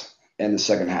left in the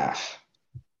second half.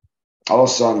 All of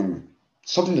a sudden,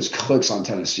 something just clicks on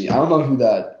Tennessee. I don't know who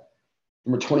that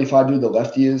number 25 dude, the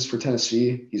lefty, is for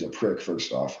Tennessee. He's a prick,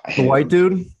 first off. The white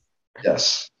dude?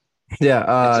 Yes.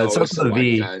 Yeah, it's also a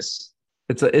V. Guys.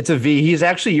 It's a V. He's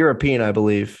actually European, I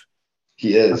believe.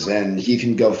 He is, and he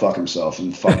can go fuck himself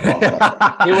and fuck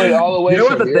off. He went all the way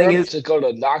from Europe to go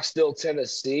to Knoxville,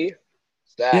 Tennessee.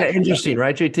 Interesting,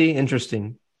 right, JT?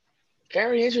 Interesting.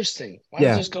 Very interesting. Why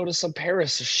don't you just go to some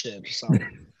Paris or shit or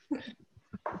something?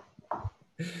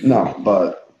 No,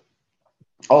 but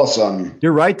all of a sudden.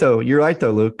 You're right, though,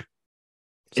 Luke.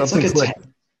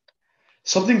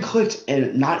 Something clicked,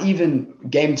 and not even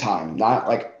game time, not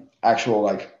like actual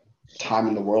like time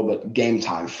in the world, but game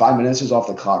time. 5 minutes is off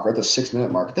the clock. We're at the 6-minute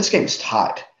mark. This game's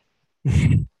tied.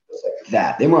 Like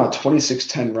that. They went on a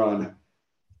 26-10 run.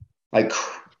 Like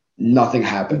nothing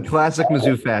happened. In classic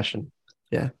Mizzou fashion.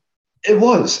 Yeah. It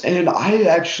was. And I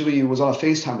actually was on a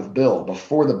FaceTime with Bill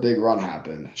before the big run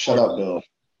happened. Shout out, Bill.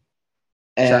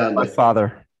 Shout out And my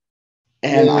father.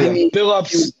 I mean,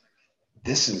 Phillips.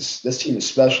 this team is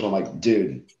special. I'm like,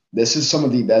 dude, this is some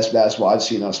of the best basketball I've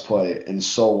seen us play in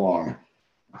so long.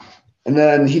 And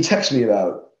then he texts me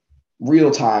about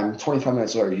real time, 25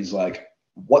 minutes later. He's like,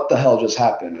 what the hell just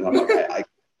happened? And I'm like, I can't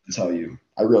tell you.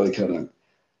 I really couldn't.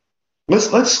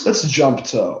 Let's jump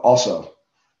to also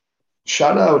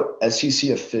shout out SEC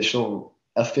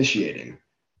officiating.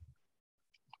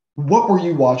 What were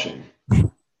you watching?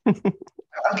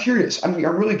 I'm curious. I'm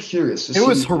really curious. It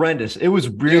was horrendous. It was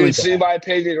You really can see bad. my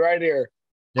opinion right here.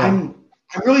 Yeah. I'm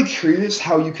really curious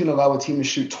how you can allow a team to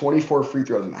shoot 24 free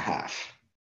throws in a half.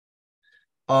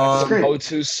 That's great.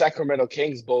 O2 Sacramento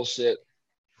Kings bullshit.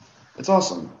 It's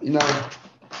awesome. You know,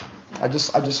 I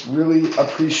just really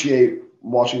appreciate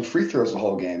watching free throws the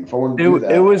whole game. If I wouldn't do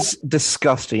that, It was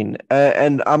disgusting,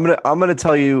 and I'm gonna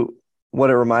tell you what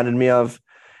it reminded me of.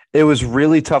 It was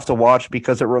really tough to watch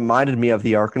because it reminded me of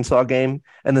the Arkansas game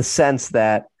in the sense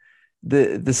that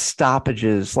the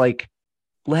stoppages, like,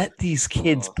 let these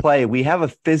kids play. We have a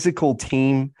physical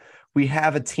team. We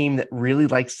have a team that really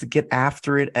likes to get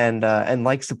after it and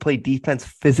likes to play defense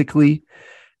physically.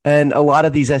 And a lot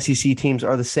of these SEC teams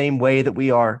are the same way that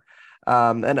we are.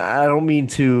 And I don't mean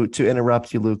to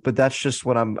interrupt you, Luke, but that's just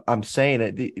what I'm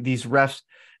saying. These refs,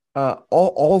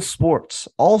 all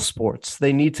sports,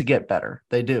 they need to get better.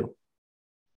 They do.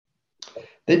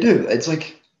 They do. It's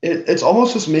like it's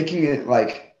almost just making it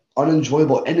like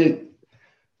unenjoyable. And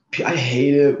I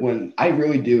hate it when I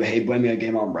really do hate blaming a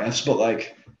game on refs, but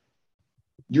like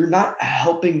you're not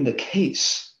helping the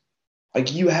case.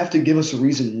 Like you have to give us a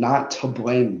reason not to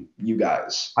blame you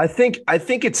guys. I think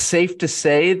it's safe to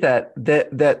say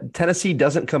that Tennessee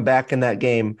doesn't come back in that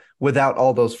game without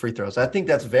all those free throws. I think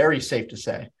that's very safe to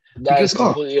say. That is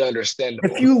completely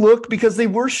understandable. If you look, because they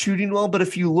were shooting well, but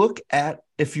if you watch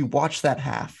that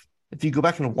half, if you go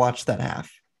back and watch that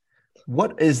half,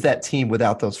 what is that team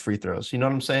without those free throws? You know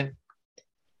what I'm saying?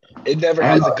 It never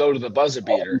had to go to the buzzer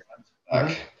beater.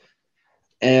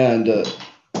 And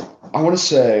I want to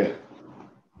say,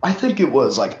 I think it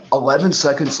was like 11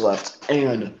 seconds left,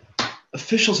 and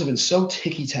officials have been so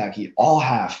ticky-tacky all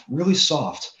half, really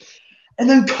soft. And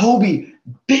then Kobe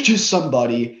bitches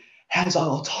somebody, has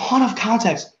a ton of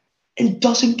contacts, and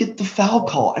doesn't get the foul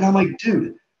call. And I'm like,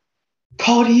 dude,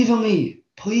 call it evenly,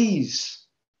 please.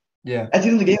 Yeah. At the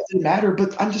end of the game, it didn't matter,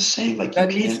 but I'm just saying, like, that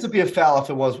needs to be a foul if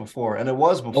it was before, and it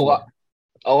was before.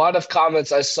 A lot of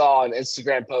comments I saw on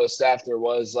Instagram posts after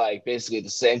was like basically the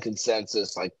same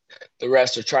consensus. Like the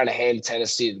refs are trying to hand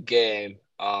Tennessee the game.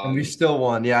 And we still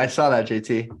won. Yeah, I saw that,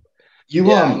 JT. You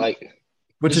won.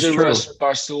 Which is true.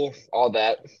 Barstool, all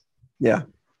that. Yeah.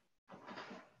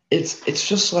 It's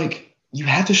just like you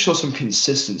have to show some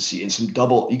consistency and some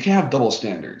double. You can't have double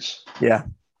standards. Yeah.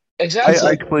 Exactly.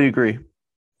 I completely agree.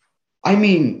 I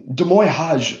mean, Demoy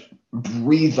Hodge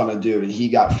breathed on a dude and he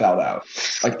got fouled out.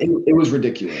 Like it was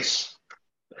ridiculous.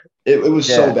 It was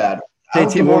so bad.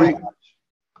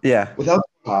 Without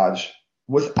Hodge,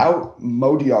 without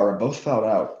Mo Diarra, both fouled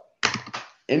out.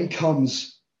 In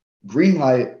comes green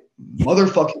light,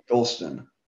 motherfucking Golston.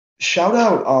 Shout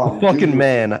out, fucking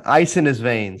man, ice in his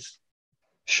veins.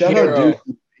 Shout out, dude,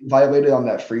 who violated on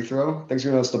that free throw. Thanks for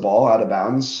giving us the ball out of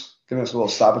bounds, giving us a little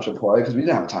stoppage of play because we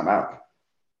didn't have a timeout.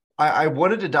 I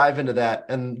wanted to dive into that,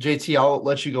 and JT, I'll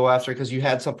let you go after because you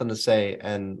had something to say,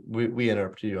 and we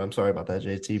interrupted you. I'm sorry about that,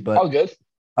 JT. But all good.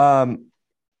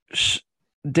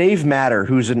 Dave Matter,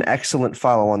 who's an excellent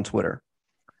follow on Twitter,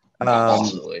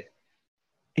 Absolutely.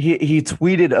 He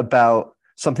tweeted about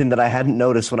something that I hadn't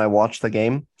noticed when I watched the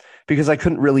game because I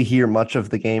couldn't really hear much of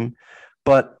the game,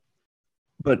 but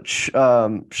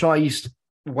Shaw East.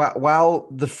 While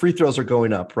the free throws are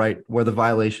going up, right, where the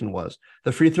violation was,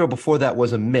 the free throw before that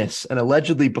was a miss. And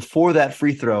allegedly before that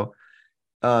free throw,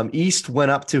 East went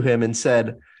up to him and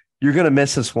said, "You're going to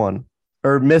miss this one,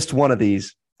 or missed one of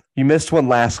these. You missed one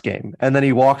last game." And then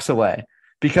he walks away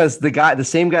because the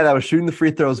same guy that was shooting the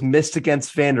free throws missed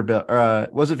against Vanderbilt. I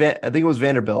think it was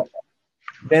Vanderbilt.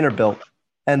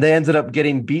 And they ended up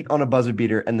getting beat on a buzzer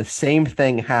beater. And the same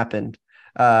thing happened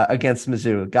against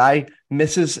Mizzou. Guy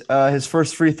misses his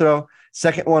first free throw.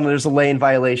 Second one, there's a lane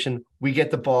violation. We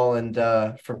get the ball, and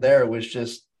from there it was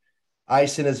just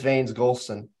ice in his veins,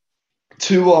 Golston.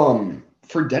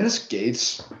 For Dennis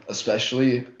Gates,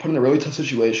 especially, put in a really tough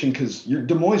situation because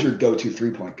Des Moines your go-to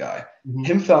three-point guy. Mm-hmm.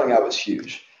 Him fouling out was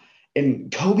huge.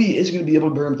 And Kobe isn't going to be able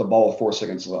to bring up the ball with 4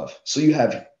 seconds left. So you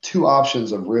have two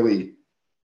options of really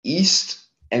East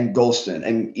and Golston.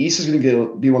 And East is going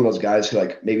to be one of those guys who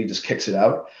like maybe just kicks it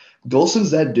out.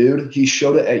 Golston's that dude. He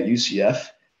showed it at UCF.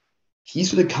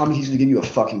 He's going to come. He's going to give you a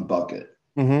fucking bucket.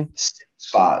 Mm-hmm.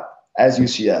 Spot. as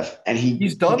UCF, and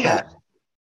He's done that.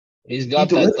 He's he got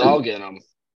that delivered. dog in him.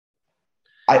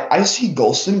 I see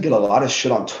Golston get a lot of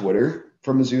shit on Twitter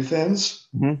from Mizzou fans.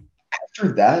 Mhm.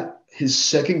 After that, his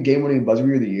second game-winning buzzer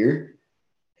beater of the year,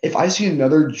 if I see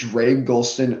another Dre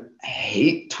Golston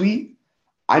hate tweet,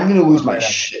 I'm gonna lose my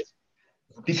shit.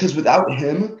 Because without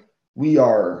him, he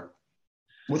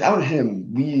wants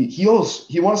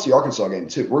the Arkansas game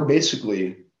too. We're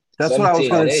basically That's what I was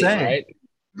going to 17-8, say. right?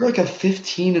 we're like a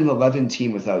 15-11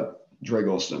 team without Dre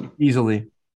Golston. Easily.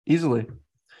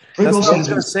 Dre That's what I was Golston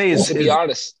going to say. Is To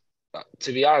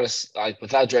be honest, like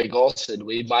without Drake Golston,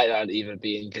 we might not even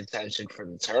be in contention for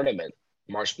the tournament,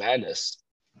 March Madness.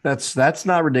 that's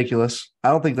not ridiculous. I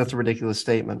don't think that's a ridiculous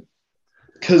statement.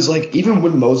 because like even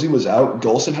when Mosley was out,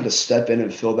 Golston had to step in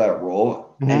and fill that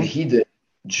role, and Mhm. he did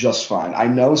just fine. I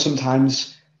know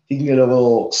sometimes he can get a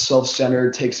little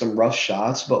self-centered, take some rough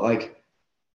shots, but like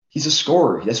he's a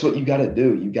scorer. That's what you got to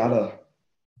do. You got to,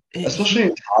 especially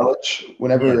in college,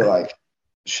 whenever Yeah. like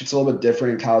shit's a little bit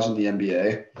different in college than the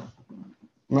NBA.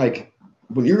 Like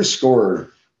when you're a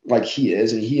scorer, like he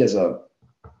is, and he has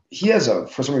a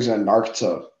for some reason a narc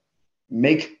to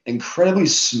make incredibly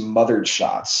smothered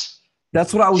shots.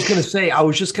 That's what I was gonna say. I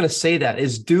was just gonna say that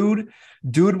is dude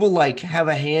will like have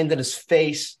a hand in his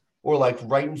face or like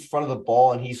right in front of the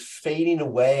ball and he's fading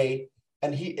away.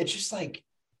 And it's just like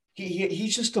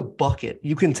he's just a bucket.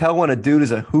 You can tell when a dude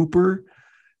is a hooper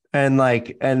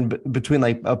and between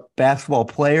like a basketball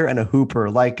player and a hooper,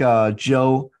 like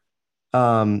Joe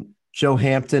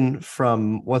Hampton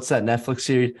from what's that Netflix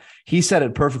series? He said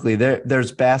it perfectly.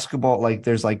 There's basketball, like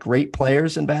there's like great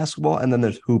players in basketball, and then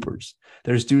there's hoopers.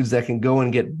 There's dudes that can go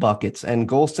and get buckets, and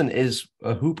Golston is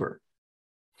a hooper.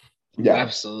 Yeah,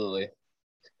 Absolutely.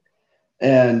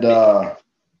 and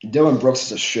Dylan Brooks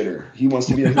is a shitter. He wants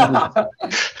to be a hooper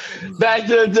Back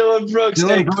to the Dylan Brooks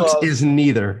Dylan hate Brooks club. is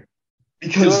neither.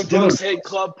 because Dylan Brooks hate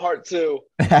club part 2.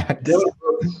 Dylan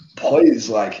Brooks plays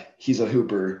like he's a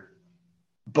hooper,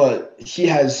 but he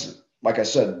has, like I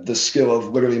said, the skill of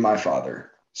literally my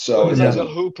father. So it Looks like a doesn't.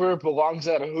 hooper, belongs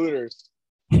at a Hooters.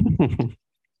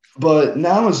 But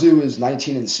now Mizzou is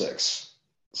 19-6,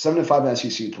 7-5 in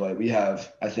SEC play. We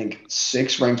have, I think,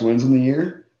 6 ranked wins in the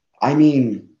year. I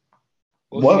mean,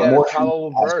 what more?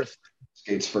 Probable berth.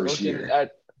 Skate's first year.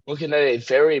 Looking at a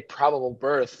very probable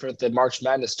berth for the March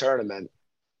Madness tournament.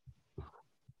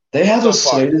 They have So a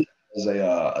far. slated as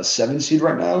a 7 seed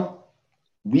right now.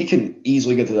 We can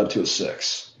easily get that up to a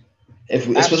 6.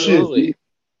 Absolutely.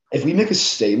 If we make a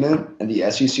statement in the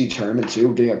SEC tournament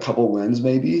too, getting a couple wins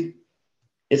maybe,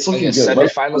 it's Like looking a good.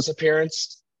 semifinals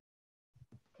appearance.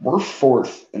 We're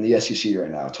 4th in the SEC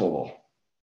right now total.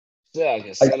 Yeah, like a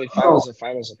semifinals and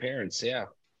finals appearance. Yeah.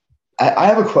 I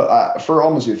have a question for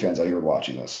all Mizzou fans out here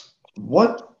watching this.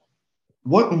 What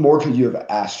more could you have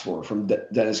asked for from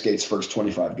Dennis Gates' first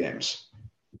 25 games?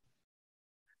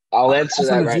 I'll answer As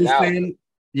a that right Mizzou now. fan,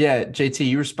 yeah, JT,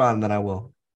 you respond, then I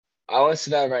will. I'll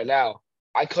answer that right now.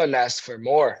 I couldn't ask for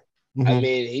more. I Mhm.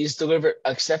 mean, he's delivered,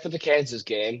 except for the Kansas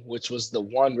game, which was the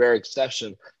one rare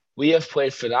exception. We have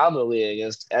played phenomenally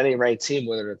against any ranked team,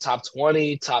 whether they're top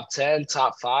 20, top 10,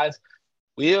 top 5.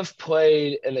 We have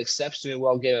played an exceptionally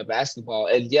well game of basketball.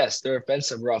 And yes, there have been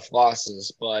some rough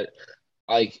losses, but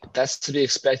like that's to be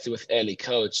expected with any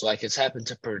coach. Like it's happened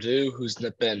to Purdue, who's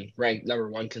been ranked number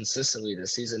 1 consistently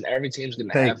this season. Every team's going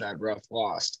to have that rough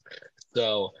loss.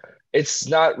 So it's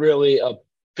not really a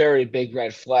very big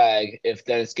red flag if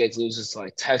Dennis Gates loses to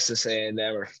like Texas A&M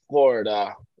or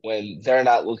Florida when they're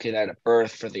not looking at a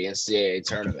berth for the NCAA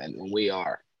tournament when we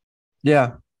are.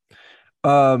 Yeah.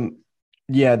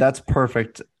 Yeah, that's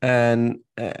perfect. And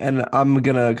I'm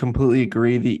gonna completely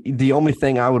agree. The only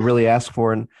thing I would really ask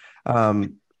for, and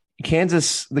the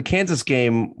Kansas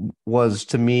game was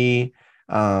to me,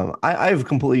 I've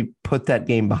completely put that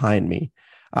game behind me.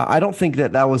 I don't think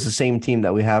that was the same team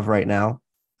that we have right now.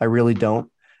 I really don't.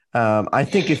 I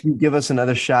think if you give us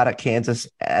another shot at Kansas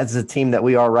as the team that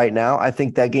we are right now, I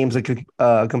think that game's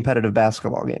a competitive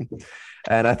basketball game.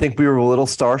 And I think we were a little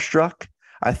starstruck.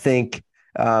 I think,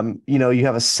 you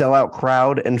have a sellout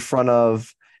crowd in front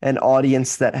of an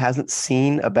audience that hasn't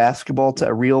seen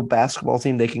a real basketball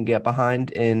team they can get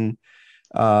behind in,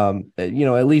 at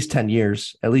least 10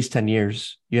 years. At least 10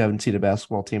 years, you haven't seen a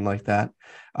basketball team like that.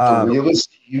 The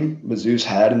realest team Mizzou's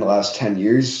had in the last 10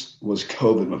 years was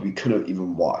COVID, but we couldn't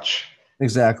even watch.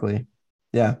 Exactly.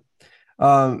 Yeah.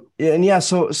 So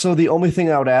the only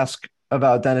thing I would ask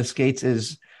about Dennis Gates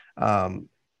is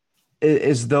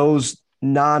those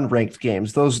non-ranked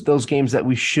games, those games that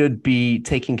we should be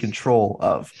taking control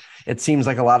of. It seems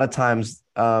like a lot of times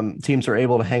teams are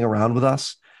able to hang around with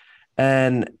us.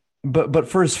 And but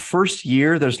for his first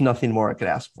year, there's nothing more I could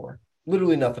ask for.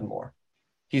 Literally nothing more.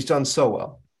 He's done so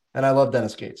well, and I love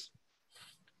Dennis Gates.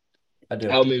 I do.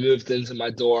 Helped me moved into my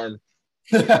dorm.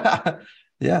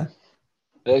 Yeah.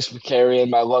 Thanks for carrying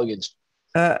my luggage.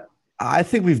 Uh, I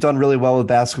think we've done really well with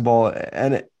basketball,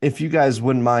 and if you guys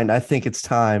wouldn't mind, I think it's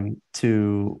time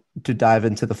to dive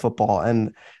into the football.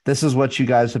 And this is what you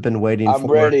guys have been waiting I'm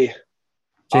for. ready.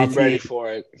 I'm ready JT,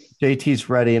 for it. JT's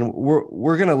ready, and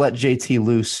we're gonna let JT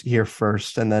loose here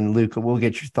first, and then Luca, we'll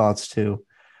get your thoughts too.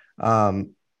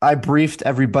 I briefed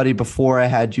everybody before I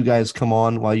had you guys come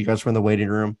on while you guys were in the waiting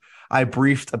room. I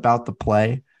briefed about the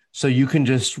play, so you can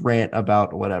just rant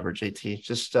about whatever, JT.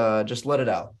 Just let it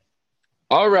out.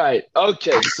 All right.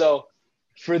 Okay. So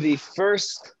for the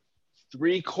first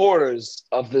 3 quarters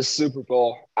of this Super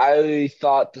Bowl, I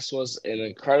thought this was an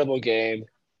incredible game.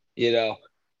 You know,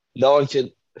 no one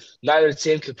could, neither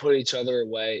team could put each other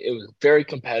away. It was very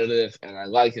competitive, and I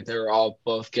like that they were all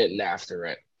both getting after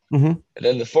it. Mm-hmm. And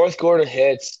then the fourth quarter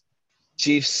hits.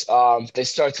 Chiefs, they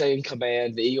start taking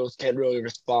command. The Eagles can't really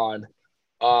respond.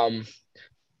 Um,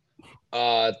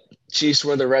 Chiefs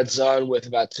were in the red zone with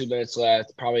about 2 minutes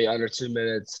left, probably under 2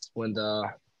 minutes when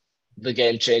the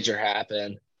game changer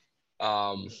happened.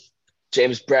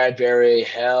 James Bradbury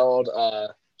held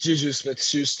Juju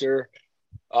Smith-Schuster,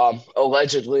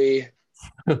 allegedly,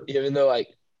 even though like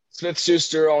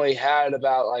Smith-Schuster only had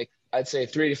about like I'd say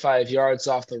 3 to 5 yards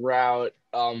off the route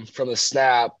from the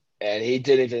snap, and he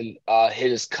didn't even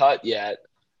hit his cut yet.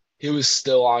 He was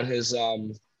still on his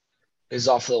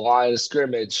off the line of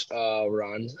scrimmage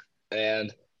run,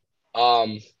 and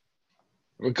I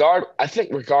think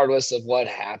regardless of what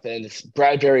happened, if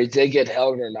Bradbury did get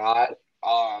held or not,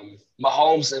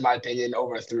 Mahomes, in my opinion,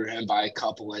 overthrew him by a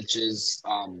couple inches.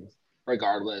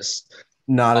 Regardless,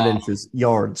 Not in inches,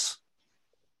 yards.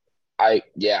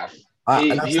 Yeah,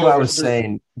 That's he what I was overthrew.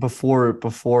 saying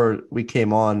before we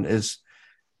came on. Is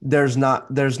there's not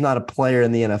a player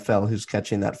in the NFL who's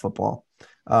catching that football.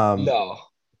 No,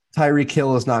 Tyreek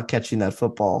Hill is not catching that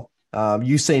football.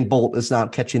 Usain Bolt is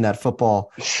not catching that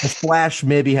football. The Flash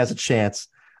maybe has a chance,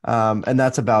 and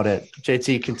that's about it.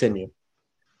 JT, continue.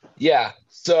 yeah.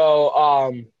 So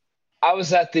I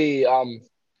was at the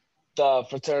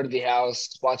fraternity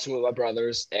house watching with my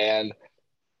brothers, and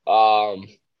um,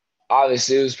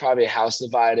 obviously it was probably a house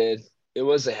divided. It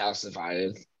was a house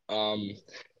divided.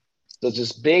 So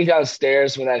just being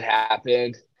downstairs when that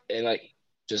happened and like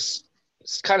just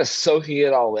kind of soaking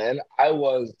it all in, I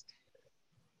was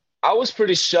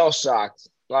pretty shell shocked.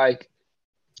 Like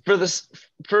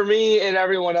for me and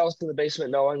everyone else in the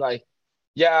basement knowing like,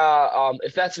 yeah,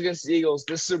 if that's against the Eagles,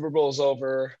 this Super Bowl's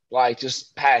over. Like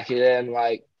just pack it in.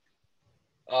 Like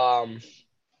um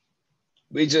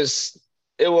we just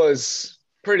it was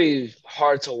pretty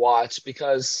hard to watch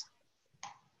because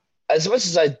as much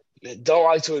as I don't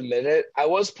like to admit it, I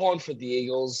was pulling for the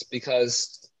Eagles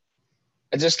because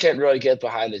I just can't really get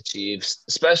behind the Chiefs,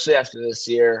 especially after this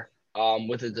year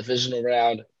with the divisional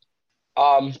round.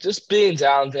 Just being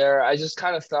down there, I just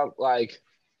kind of felt like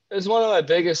it was one of my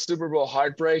biggest Super Bowl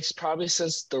heartbreaks, probably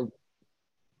since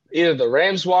either the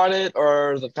Rams won it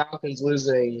or the Falcons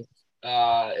losing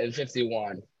in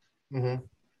 51. Mm-hmm.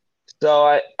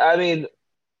 So I mean,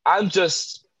 I'm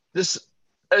just this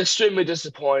extremely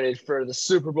disappointed for the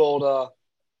Super Bowl to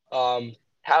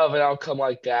have an outcome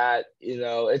like that. You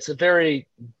know, it's a very,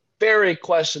 very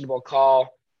questionable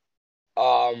call.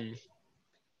 Um,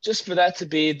 just for that to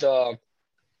be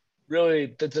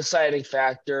really the deciding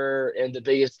factor and the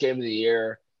biggest game of the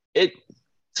year, it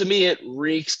to me it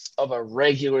reeks of a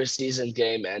regular season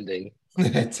game ending.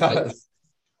 It Like does.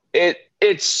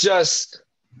 it's just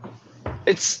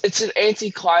it's an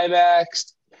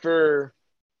anticlimax for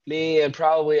me and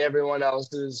probably everyone else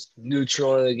who's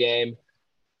neutral in the game.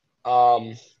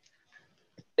 Um,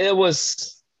 it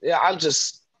was yeah, I'm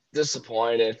just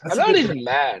disappointed. That's I'm a not good. even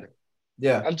mad.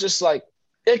 Yeah. I'm just like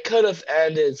it could have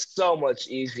ended so much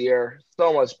easier,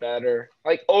 so much better.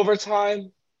 Like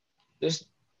overtime, there's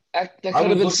that I could have was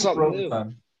been looking for something new.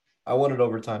 overtime. I wanted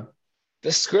overtime.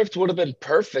 The script would have been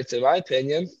perfect in my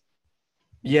opinion,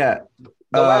 Yeah.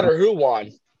 no matter who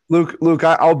won. Luke,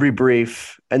 I'll be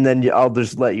brief, and then I'll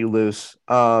just let you loose.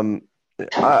 I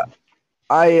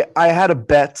I had a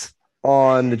bet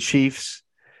on the Chiefs,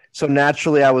 so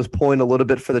naturally I was pulling a little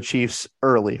bit for the Chiefs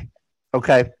early.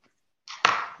 Okay,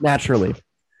 naturally,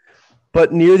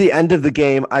 but near the end of the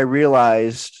game, I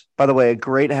realized. By the way, a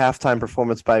great halftime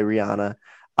performance by Rihanna.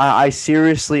 I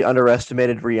seriously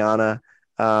underestimated Rihanna.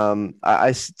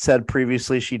 I said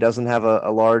previously she doesn't have a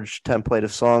large template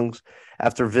of songs.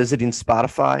 After visiting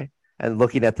Spotify and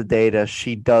looking at the data,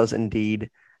 she does indeed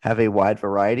have a wide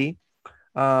variety.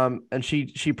 And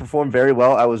she performed very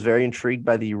well. I was very intrigued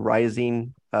by the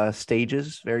rising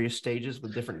various stages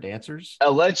with different dancers.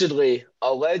 Allegedly,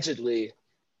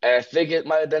 and I think it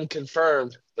might have been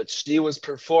confirmed, but she was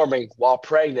performing while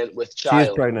pregnant with She is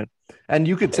child. pregnant, and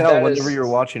you could And tell whenever you're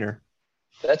watching her.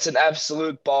 that's an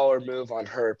absolute baller move on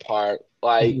her part.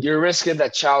 Like Mhm. you're risking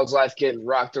that child's life getting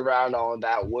rocked around on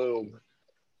that womb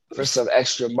for some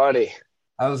extra money.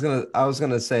 I was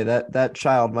gonna say that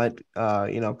child might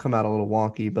come out a little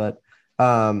wonky, but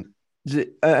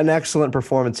an excellent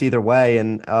performance either way,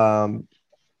 and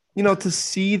to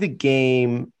see the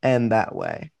game end that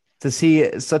way, to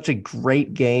see such a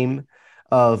great game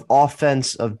of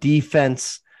offense, of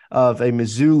defense, of a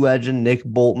Mizzou legend, Nick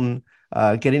Bolton,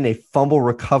 getting a fumble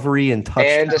recovery and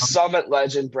And a touchdown, Summit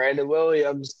legend, Brandon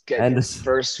Williams, getting and a, his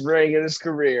first ring in his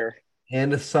career.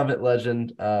 and a Summit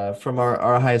legend from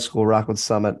our high school, Rockwood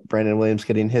Summit, Brandon Williams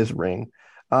getting his ring.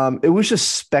 It was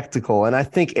just spectacle. And I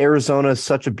think Arizona is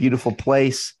such a beautiful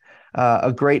place,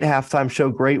 a great halftime show,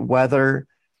 great weather.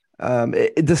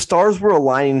 The stars were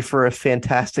aligning for a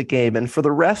fantastic game, and for the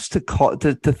refs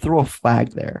to throw a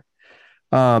flag there,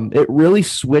 it really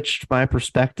switched my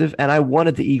perspective. And I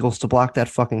wanted the Eagles to block that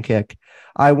fucking kick.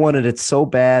 I wanted it so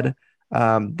bad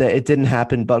that it didn't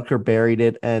happen. Butker buried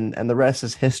it, and the rest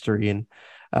is history. And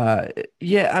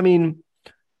yeah, I mean,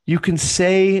 you can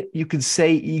say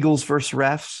Eagles versus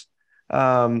refs.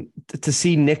 To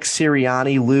see Nick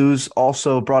Sirianni lose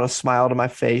also brought a smile to my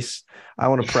face. I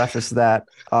want to preface that.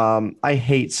 I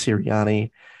hate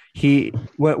Sirianni.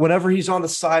 Whenever he's on the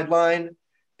sideline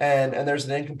and there's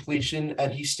an incompletion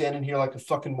and he's standing here like a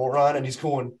fucking moron and he's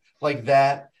going like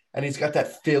that and he's got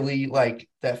that Philly like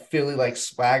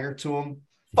swagger to him.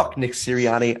 Fuck Nick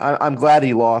Sirianni. I'm glad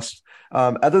he lost.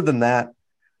 Other than that,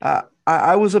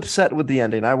 I was upset with the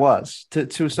ending. I was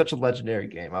to such a legendary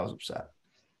game. I was upset.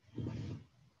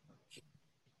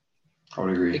 I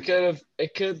would agree.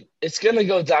 It's gonna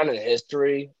go down in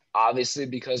history, obviously,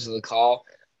 because of the call.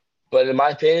 But in my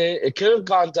opinion, it could have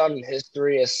gone down in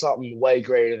history as something way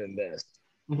greater than this.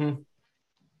 Mm-hmm.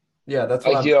 Yeah, that's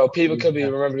what Like, I'm. people could be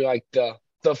remembering like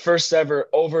the first ever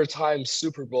overtime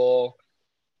Super Bowl,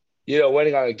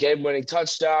 winning on a game-winning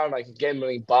touchdown, like a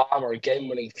game-winning bomb or a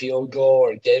game-winning field goal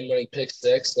or a game-winning pick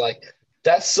six. Like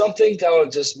that's something that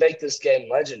would just make this game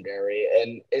legendary.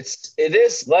 And it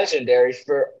is legendary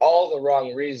for all the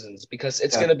wrong reasons because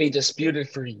it's Yeah. going to be disputed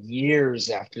for years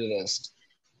after this.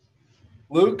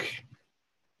 Luke,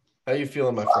 how you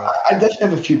feeling, my friend? I definitely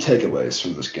have a few takeaways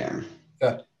from this game.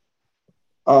 Yeah.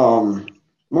 Number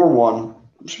one,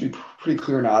 it should be pretty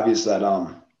clear and obvious that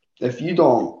if you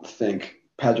don't think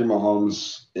Patrick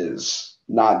Mahomes is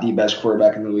not the best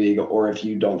quarterback in the league, or if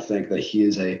you don't think that he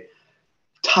is a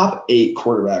top 8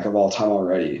 quarterback of all time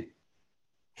already,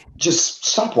 just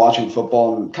stop watching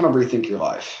football and kind of rethink your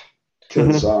life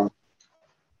because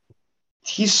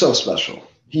he's so special.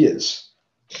 He is.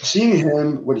 Seeing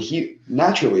him when he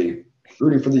naturally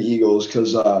rooting for the Eagles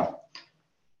because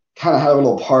kind of had a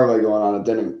little parlay going on. It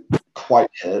didn't quite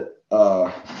hit.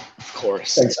 Of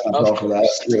course. Thanks NFL for that.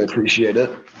 Really appreciate it.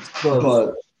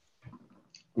 But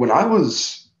when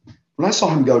I saw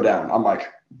him go down, I'm like,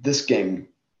 this game's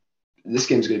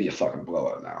gonna be a fucking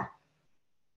blowout now.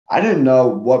 I didn't know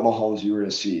what Mahomes you were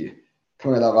gonna see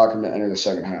coming out of that locker room to enter the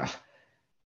second half.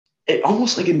 It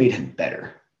almost like it made him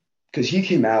better because he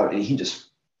came out and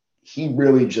he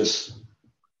really just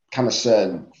kind of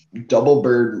said, double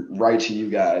bird right to you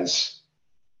guys.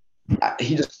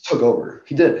 He just took over.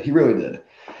 He did. He really did.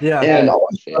 Yeah. And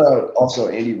also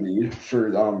Andy Reid for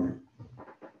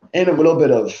and a little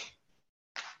bit of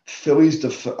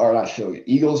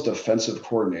Eagles defensive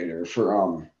coordinator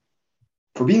for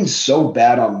being so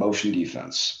bad on motion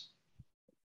defense.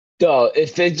 No,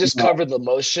 if they just covered the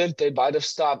motion, they might have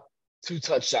stopped 2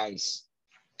 touchdowns.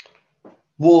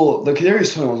 Well, the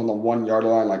Kadarius Toney was on the 1 yard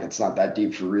line, like it's not that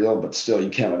deep for real, but still,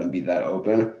 you can't let him be that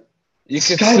open.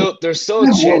 There's still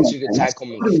a chance you could tackle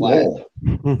him in the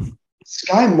flat.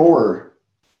 Sky Moore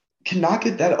cannot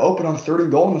get that open on 3rd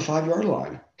and goal on the 5 yard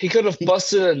line. He could have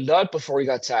busted a nut before he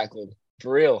got tackled.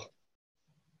 For real.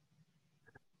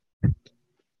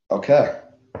 Okay.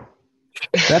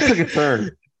 That took a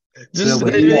turn. Just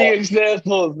naming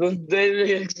examples.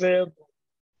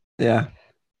 Yeah.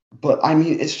 But, I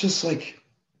mean, it's just like,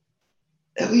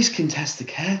 at least contest the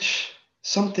catch.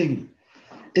 Something.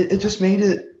 It just made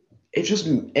it. It just.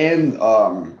 And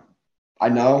I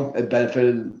know it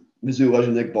benefited Mizzou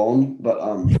legend Nick Bolton, but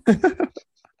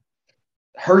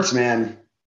Hurts, man.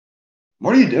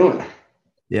 What are you doing?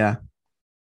 Yeah.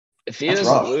 If he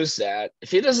doesn't lose that,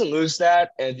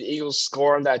 and the Eagles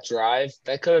score on that drive,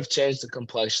 that could have changed the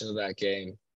complexion of that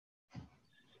game.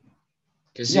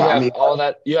 because you have all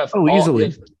that. You have easily.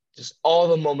 You have just all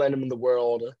the momentum in the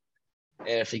world, and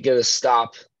if you get a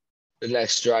stop, the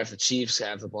next drive, the Chiefs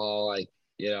have the ball. Like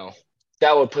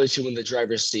that would put you in the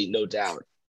driver's seat, no doubt.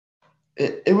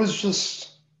 It was a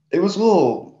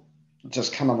little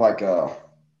just kind of like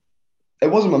it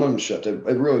was a momentum shift. It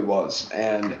really was,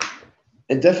 and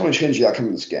it definitely changed the outcome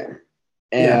of this game.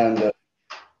 And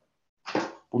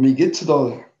when we get to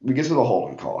the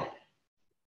holding call,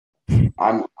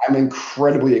 I'm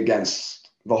incredibly against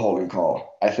the holding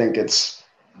call. I think it's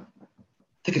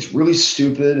really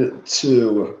stupid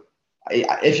to.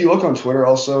 If you look on Twitter,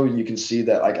 also you can see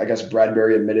that I guess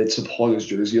Bradbury admitted to pulling his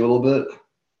jersey a little bit.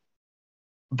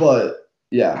 But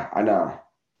yeah, I know.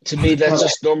 To me, that's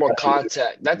just normal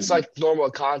contact. That's like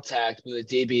normal contact with a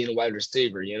DB and a wide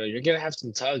receiver. You're gonna have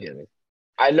some tugging.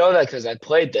 I know that because I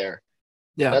played there.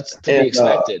 Yeah, that's to be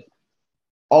expected.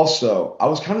 Also, I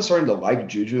was kind of starting to like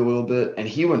Juju a little bit, and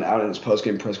he went out in his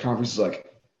post-game press conference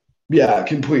like, "Yeah,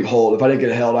 complete hold. If I didn't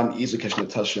get held, I'm easily catching a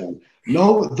touchdown."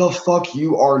 No, the fuck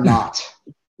you are not.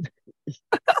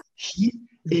 He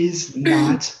is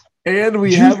not. And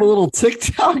we have a little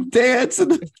TikTok dance.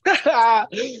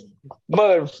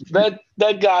 Mother,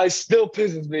 that guy still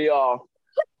pisses me off.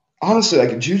 Honestly,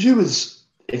 like Juju is,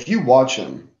 if you watch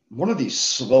him, one of the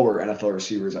slower NFL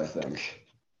receivers, I think,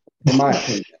 in my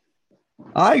opinion.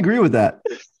 I agree with that.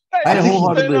 I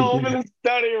wholeheartedly home in the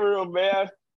study room, man.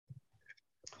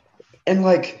 And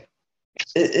like,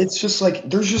 it's just like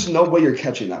there's just no way you're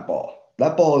catching that ball.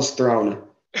 That ball is thrown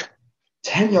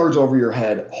 10 yards over your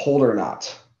head, hold or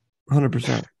not.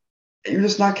 100%. You're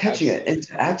just not catching it. And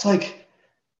to act like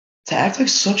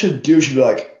such a douche, to be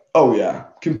like, oh yeah,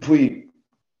 complete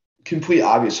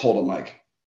obvious hold. I'm like,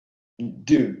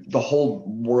 dude, the whole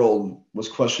world was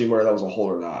questioning whether that was a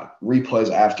hold or not.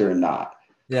 Replays after and not.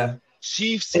 Yeah.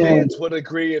 Chiefs fans would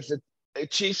agree if the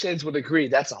Chiefs fans would agree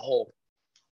that's a hold.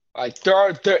 Like they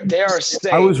are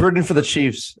saying. I was rooting for the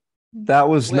Chiefs. That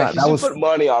was not. That was put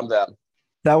money on them.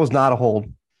 That was not a hold.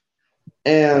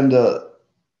 And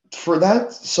for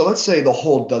that, so let's say the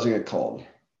hold doesn't get called.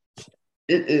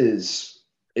 It's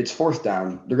fourth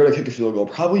down. They're going to kick a field goal,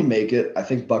 probably make it. I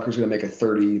think Bucker's going to make a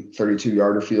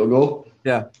 32-yarder field goal.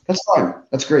 Yeah. That's fine.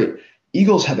 That's great.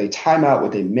 Eagles have a timeout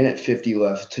with 1:50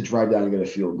 left to drive down and get a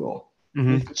field goal.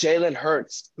 Mm-hmm. Jalen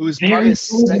Hurts, who is probably the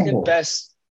second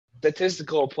best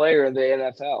statistical player in the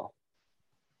NFL.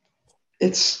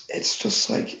 It's just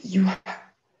like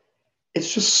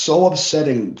it's just so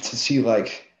upsetting to see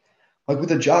like with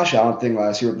the Josh Allen thing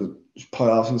last year with the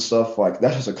playoffs and stuff, like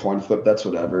that's just a coin flip, that's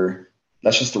whatever.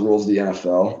 That's just the rules of the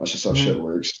NFL. That's just how shit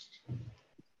works.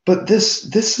 But this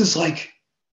is like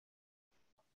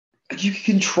you can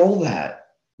control that.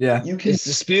 Yeah. It's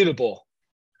disputable.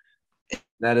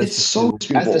 That is so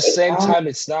disputable. At the same time,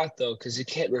 it's not though, because you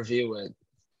can't review it.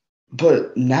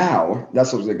 But now,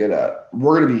 that's what we're good at.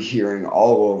 We're going to be hearing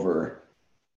all over,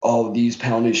 these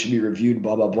penalties should be reviewed,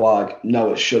 blah, blah, blah.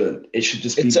 No, it shouldn't. It should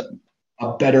just be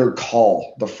a better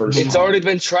call the first time. It's already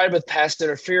been tried with pass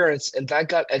interference, and that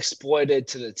got exploited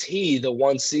to the T the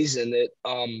one season it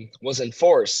was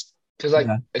enforced. Because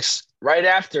right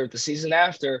after, the season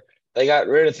after, they got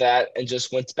rid of that and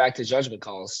just went back to judgment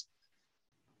calls.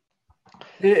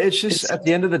 It's just, at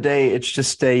the end of the day, it's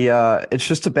just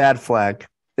a bad flag.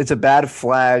 It's a bad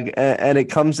flag, and it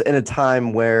comes in a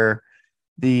time where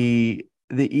the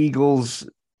Eagles,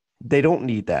 they don't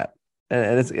need that,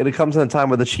 and it comes in a time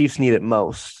where the Chiefs need it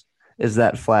most. Is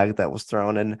that flag that was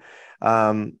thrown, and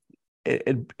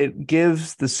it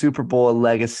gives the Super Bowl a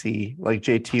legacy, like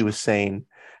JT was saying,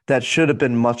 that should have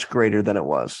been much greater than it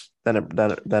was.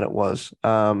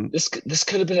 This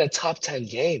could have been a top 10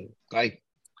 game, like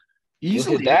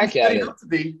easily. Looking back at it.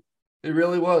 It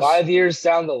really was. 5 years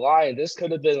down the line, this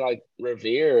could have been like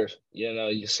revered,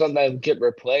 something that would get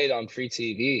replayed on free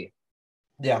TV.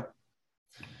 Yeah.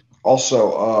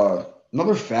 Also,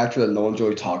 another factor that no one's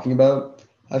really talking about,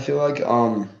 I feel like,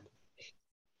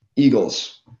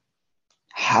 Eagles.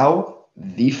 How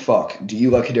the fuck do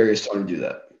you let Kadarius Toney do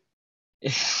that?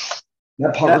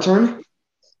 That punt return?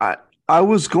 I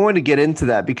was going to get into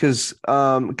that because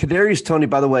Kadarius Toney,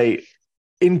 by the way,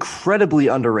 incredibly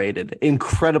underrated.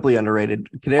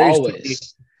 Kadarius Toney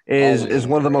is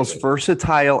one of the most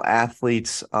versatile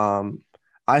athletes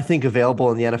I think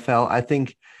available in the NFL. I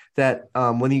think that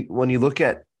when you look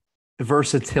at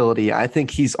versatility, I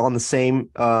think he's on the same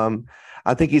level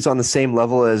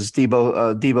as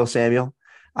Deebo Samuel.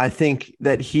 I think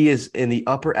that he is in the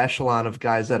upper echelon of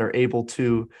guys that are able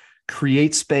to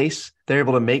create space. They're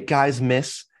able to make guys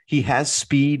miss. He has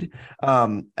speed.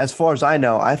 As far as I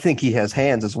know, I think he has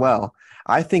hands as well.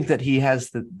 I think that he has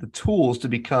the tools to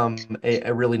become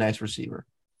a really nice receiver.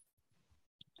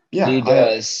 Yeah, He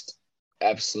does.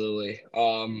 Absolutely.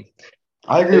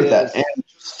 I agree with that. is- And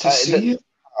just to see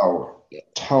how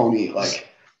Tony, like,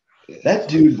 that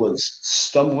dude was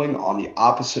stumbling on the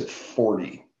opposite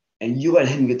 40, and you let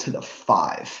him get to the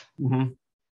 5. Mm-hmm.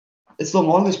 It's the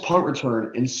longest punt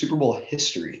return in Super Bowl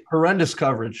history. Horrendous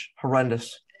coverage.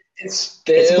 Horrendous.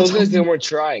 It was like they weren't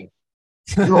trying.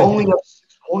 You're only up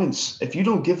 6 points. If you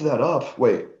don't give that up,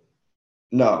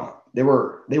 no, they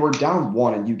were down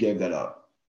 1, and you gave that up.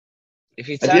 If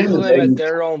you At the end of tackle the them day, at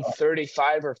their own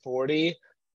 35 or 40,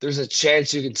 there's a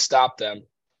chance you can stop them.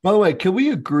 By the way, can we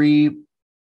agree,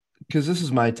 because this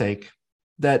is my take,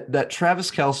 that Travis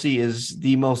Kelce is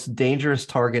the most dangerous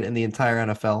target in the entire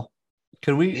NFL?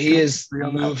 He is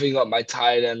moving up my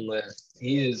tight end list.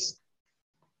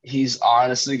 He's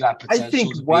honestly got potential. I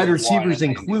think wide receivers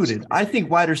included. I think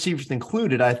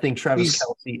Travis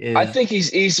Kelce is. I think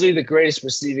he's easily the greatest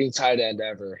receiving tight end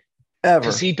ever.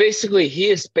 Because he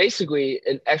is basically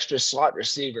an extra slot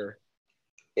receiver.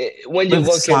 When you with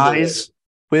look size, into it.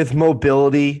 With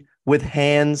mobility, with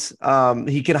hands,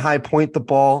 he can high point the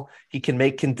ball. He can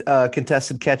make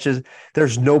contested catches.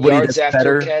 There's nobody yards that's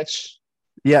after better. Catch.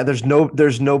 Yeah, there's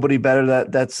nobody better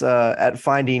that's at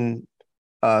finding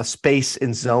space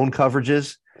in zone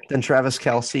coverages than Travis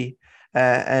Kelce.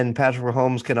 And Patrick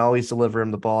Mahomes can always deliver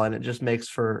him the ball, and it just makes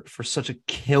for such a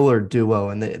killer duo.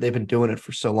 And they've been doing it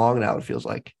for so long now, it feels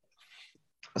like.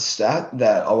 A stat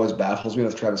that always baffles me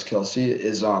with Travis Kelce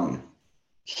is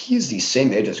he's the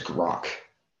same age as Gronk.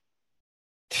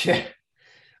 Yeah.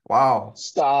 Wow.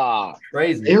 Stop.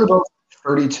 Crazy. They're both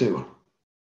 32.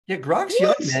 Yeah, Gronk's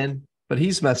young, man, but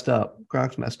he's messed up.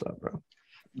 Gronk's messed up, bro.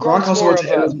 Gronk also went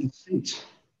to Arizona State.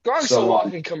 Gronk's a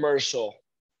walking commercial.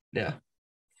 Yeah.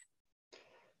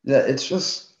 Yeah,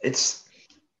 it's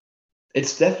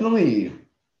definitely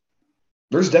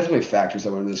there's definitely factors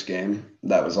that went into this game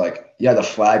that was like, yeah, the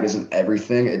flag isn't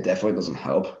everything. It definitely doesn't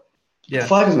help. Yeah. The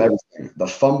flag isn't everything. The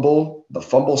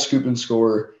fumble, scoop and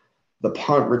score, the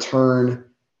punt return.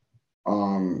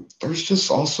 There's just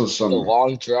also some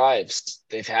long drives.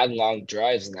 They've had long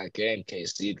drives in that game.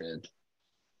 KC did.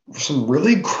 Some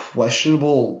really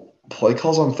questionable play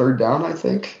calls on third down, I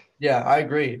think. Yeah, I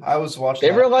agree. I was watching.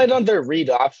 They relied on their read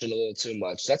option a little too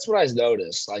much. That's what I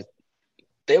noticed. Like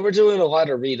they were doing a lot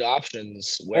of read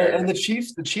options and the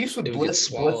Chiefs would blitz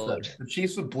them. The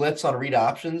Chiefs would blitz on read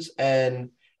options, and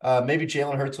maybe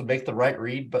Jalen Hurts would make the right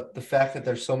read. But the fact that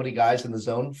there's so many guys in the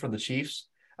zone for the Chiefs,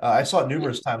 I saw it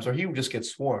numerous times where he would just get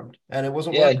swarmed, and it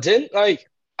wasn't. Yeah,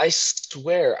 I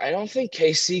swear, I don't think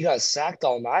KC got sacked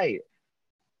all night.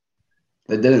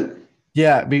 They didn't.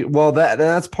 Yeah, well,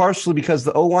 that's partially because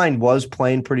the O-line was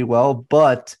playing pretty well,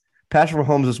 but Patrick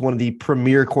Mahomes is one of the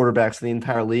premier quarterbacks in the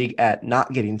entire league at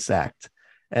not getting sacked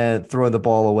and throwing the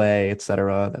ball away, et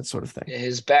cetera, that sort of thing.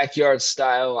 His backyard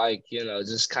style,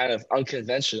 just kind of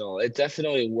unconventional. It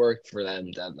definitely worked for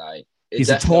them that night. He's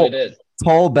a tall,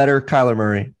 better Kyler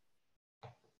Murray.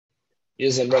 He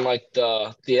doesn't run like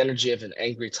the energy of an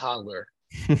angry toddler.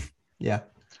 Yeah.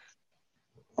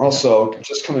 Also,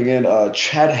 just coming in,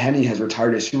 Chad Henne has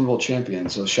retired as Super Bowl champion.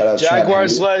 So shout out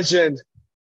Jaguars legend.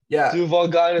 Yeah. Duval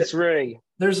got its ring.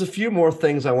 There's a few more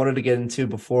things I wanted to get into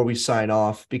before we sign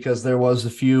off because there was a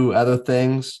few other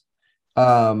things.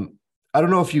 I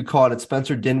don't know if you caught it.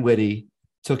 Spencer Dinwiddie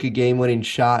took a game-winning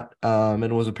shot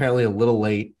and was apparently a little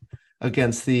late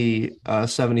against the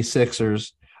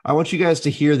 76ers. I want you guys to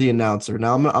hear the announcer.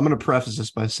 Now, I'm going to preface this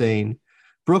by saying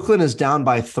Brooklyn is down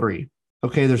by 3.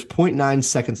 Okay, there's 0.9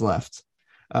 seconds left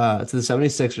to the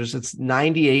 76ers. It's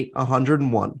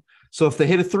 98-101. So if they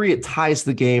hit a 3, it ties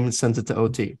the game and sends it to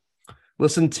OT.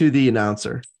 Listen to the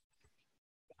announcer.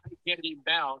 Getting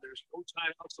down. There's no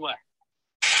timeouts left.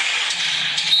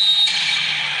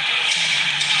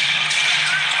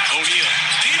 O'Neal,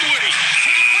 Dinwiddie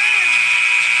for the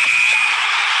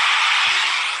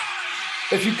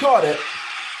win. If you caught it,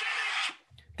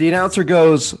 the announcer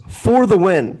goes for the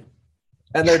win.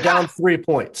 And they're down 3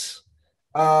 points.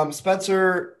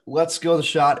 Spencer lets go the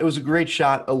shot. It was a great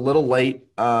shot, a little late,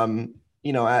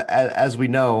 as we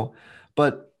know.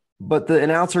 But the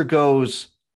announcer goes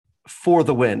for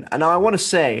the win. And now I want to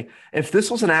say, if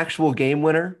this was an actual game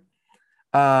winner,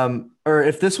 or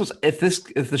if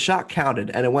the shot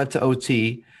counted and it went to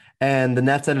OT and the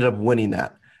Nets ended up winning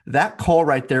that call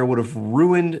right there would have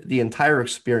ruined the entire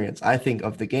experience, I think,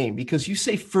 of the game. Because you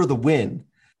say for the win,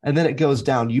 and then it goes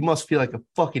down. You must feel like a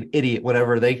fucking idiot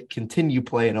whenever they continue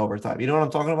playing overtime. You know what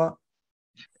I'm talking about?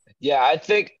 Yeah, I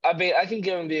can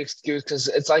give him the excuse because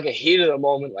it's like a heat of the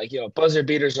moment. Like, buzzer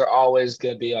beaters are always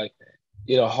going to be like,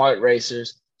 heart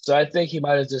racers. So I think he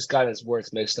might have just got his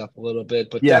words mixed up a little bit.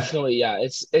 But Yeah, definitely, yeah,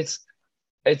 it's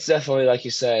definitely, like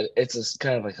you said, it's just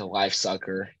kind of like a life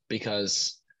sucker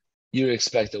because you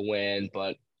expect to win,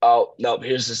 but oh, nope,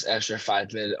 here's this extra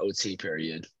 5-minute OT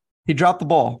period. he dropped the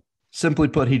ball. Simply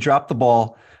put, he dropped the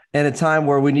ball. And a time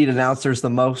where we need announcers the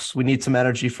most, we need some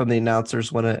energy from the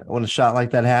announcers when a shot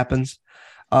like that happens.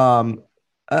 Um,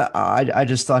 I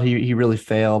just thought he really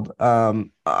failed.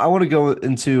 I want to go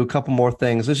into a couple more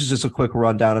things. This is just a quick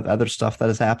rundown of other stuff that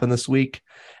has happened this week,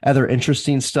 other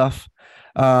interesting stuff.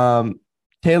 Um,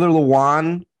 Taylor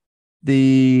Lewan,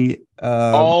 the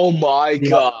Oh my the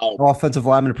God. offensive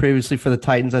lineman previously for the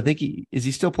Titans. I think he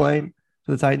still playing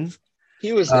for the Titans.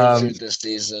 He was Um, injured this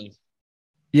season.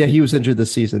 yeah, he was injured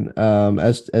this season,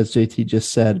 as JT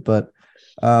just said, but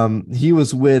he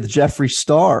was with Jeffree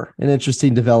Star. An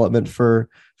interesting development for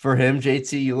him.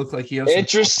 JT, you look like you have some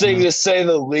Interesting to say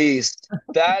the least.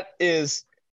 Yeah,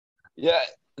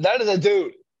 that is a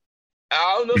dude.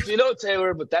 I don't know if you know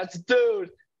Taylor, but that's a dude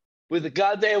with a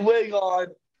goddamn wig on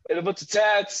and a bunch of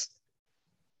tats.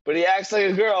 But he acts like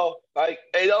a girl. Like,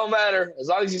 it don't matter. As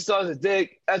long as he still has a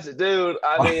dick, that's a dude.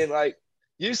 I mean, like,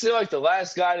 you seem like the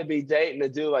last guy to be dating to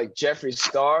do like Jeffree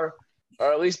Star,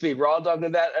 or at least be raw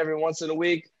dogging that every once in a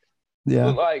week. Yeah,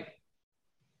 But like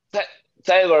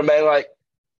Taylor, man, like,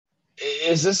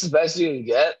 is this the best you can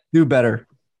get? do better.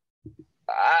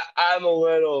 I'm a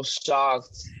little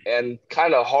shocked and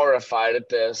kind of horrified at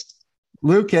this.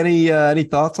 Luke, any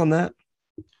thoughts on that?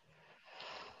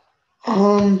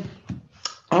 I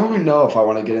don't even know if I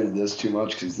want to get into this too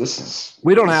much because this is.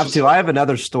 We don't it's have just to. like- I have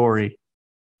another story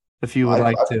if you would I-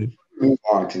 like I- to. Move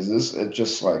on because it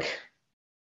just like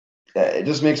it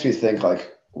just makes me think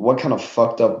like what kind of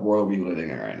fucked up world are we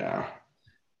living in right now?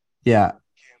 Yeah.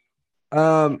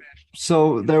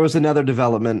 So there was another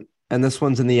development, and this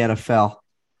one's in the NFL.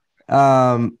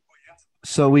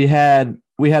 So we had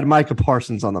Micah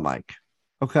Parsons on the mic.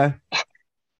 Okay.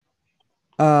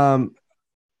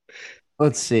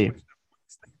 Let's see.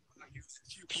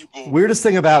 Weirdest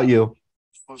thing about you.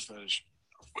 Foot fetish.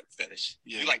 Foot fetish.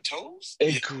 Yeah. You like toes?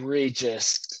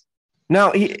 Egregious.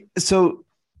 Now he's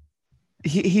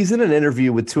in an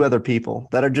interview with two other people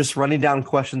that are just running down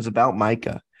questions about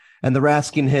Micah, and they're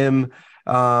asking him,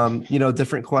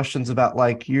 different questions about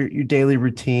like your daily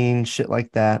routine, shit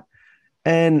like that.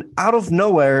 And out of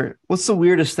nowhere, what's the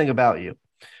weirdest thing about you?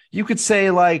 You could say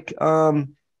like,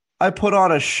 I put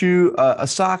on a shoe, a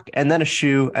sock, and then a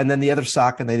shoe, and then the other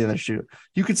sock, and then the other shoe.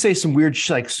 You could say some weird,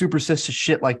 like superstitious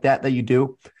shit like that you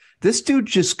do. This dude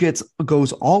just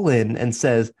goes all in and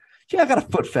says, "Yeah, I got a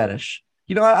foot fetish.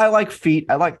 I like feet.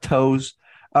 I like toes."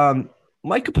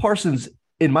 Micah Parsons,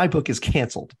 in my book, is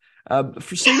canceled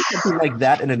for saying something like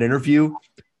that in an interview.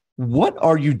 What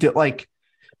are you doing? Like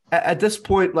at this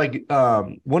point, like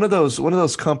one of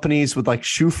those companies with like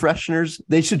shoe fresheners,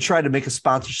 they should try to make a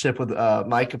sponsorship with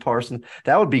Micah Parsons.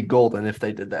 That would be golden if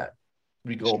they did that.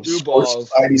 It'd be golden. Shoe Sports balls.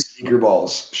 Society sneaker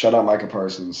balls. Shout out Micah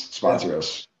Parsons. Sponsor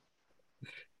us.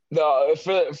 No,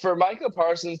 for Micah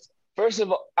Parsons, first of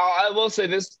all, I will say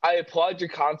this. I applaud your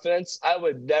confidence. I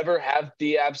would never have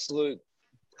the absolute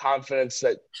confidence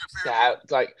to have,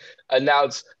 like,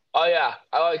 announce, "Oh yeah,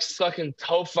 I like sucking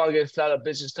toe fungus out of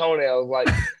bitches' toenails." Like,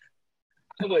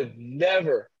 I would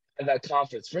never have that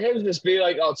confidence. For him to just be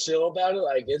like, "I'll chill about it,"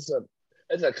 like it's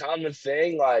a common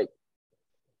thing. Like,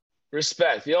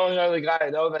 respect. The only other guy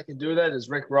I know that can do that is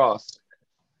Rick Ross.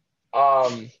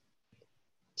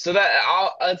 So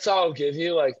that's all I'll give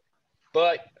you. Like,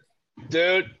 but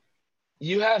dude,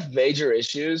 you have major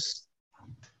issues.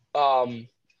 Why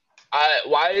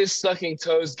is sucking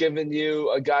toes giving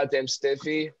you a goddamn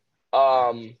stiffy?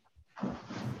 I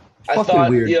Fucking thought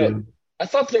weird, dude. I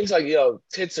thought things like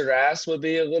tits or ass would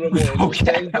be a little more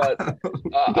interesting, but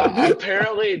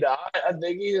apparently not. I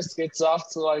think he just gets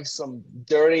off to like some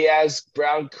dirty ass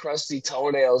brown crusty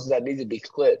toenails that need to be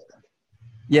clipped.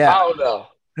 Yeah, I don't know.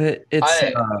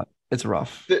 it's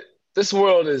rough. This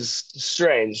world is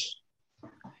strange,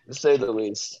 to say the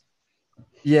least.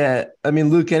 Yeah, I mean,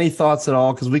 Luke, any thoughts at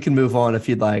all? Because we can move on if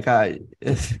you'd like. I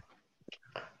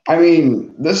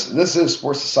mean, this is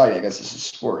Sports Society. I guess this is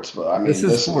sports, but I mean, this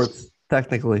is sports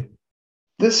technically.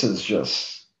 This is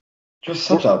just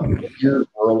such a weird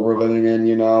world we're living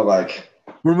in. Like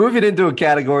We're moving into a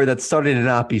category that's starting to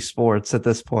not be sports at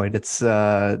this point. It's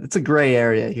a gray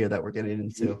area here that we're getting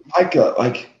into. Micah,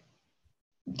 like,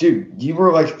 dude, you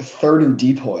were like third in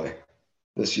DPOY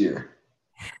this year,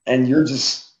 and you're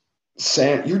just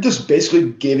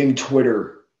basically giving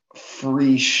Twitter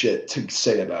free shit to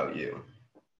say about you.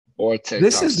 or TikTok.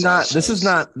 This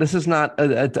is not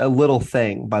a little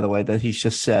thing, by the way, that he's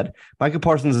just said. Micah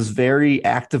Parsons is very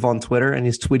active on Twitter and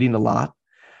he's tweeting a lot.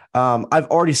 I've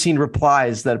already seen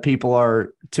replies that people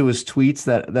are to his tweets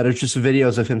that are just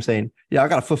videos of him saying, "Yeah, I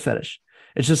got a foot fetish."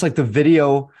 It's just like the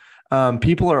video.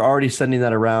 People are already sending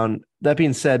that around. That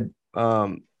being said,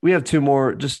 we have two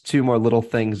more little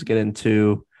things to get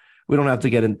into. We don't have to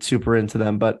get super into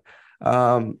them, but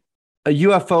a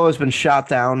UFO has been shot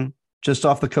down just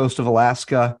off the coast of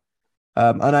Alaska.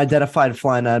 Unidentified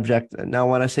flying object. Now,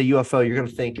 when I say UFO, you're going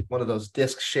to think one of those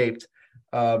disc-shaped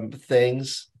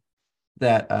things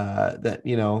that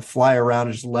fly around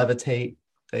and just levitate.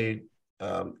 They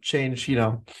change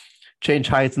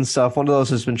heights and stuff. One of those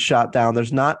has been shot down.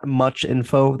 There's not much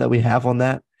info that we have on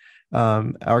that.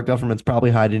 Our government's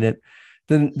probably hiding it.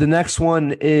 Then the next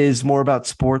one is more about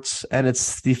sports, and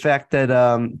it's the fact that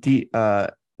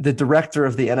the director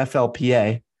of the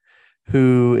NFLPA,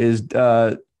 who is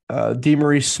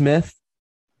DeMaurice Smith,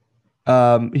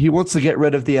 he wants to get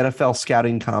rid of the NFL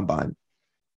scouting combine.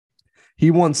 He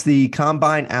wants the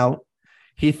combine out.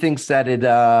 He thinks that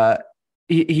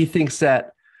he thinks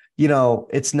that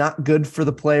it's not good for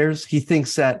the players. He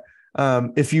thinks that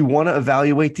if you want to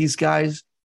evaluate these guys,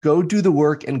 go do the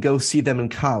work and go see them in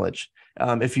college.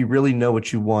 If you really know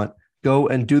what you want, go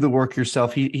and do the work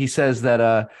yourself. He says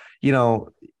that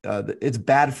it's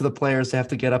bad for the players to have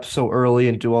to get up so early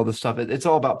and do all this stuff. It's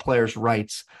all about players'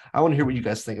 rights. I want to hear what you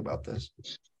guys think about this.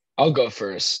 I'll go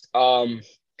first.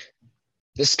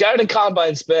 The scouting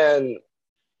combine's been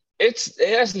it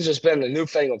hasn't just been a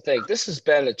newfangled thing. This has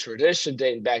been a tradition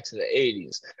dating back to the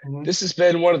 80s. Mm-hmm. This has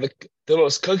been one of the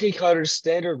most cookie cutter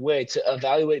standard way to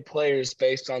evaluate players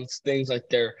based on things like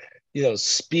their,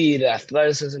 speed,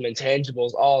 athleticism,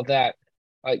 intangibles, all of that.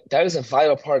 Like, that is a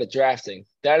vital part of drafting.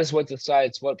 That is what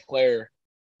decides what player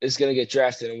is going to get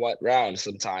drafted in what round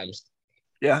sometimes.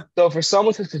 Yeah. So for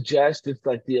someone to suggest it's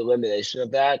like the elimination of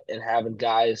that and having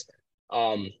guys,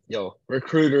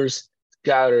 recruiters,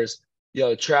 scouters,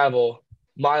 travel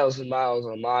miles and miles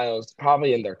and miles,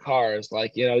 probably in their cars. I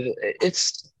think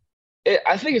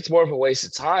it's more of a waste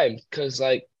of time because,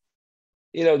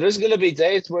 there's going to be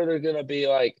days where they're going to be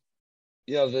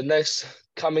the next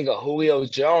coming of Julio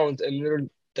Jones, and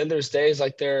then there's days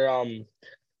like they're,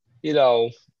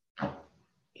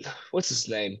 what's his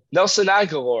name? Nelson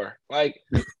Aguilar.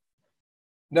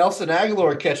 Nelson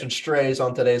Aguilar catching strays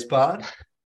on today's pod.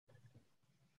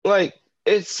 I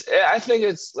think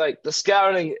it's like the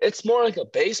scouting, it's more like a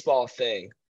baseball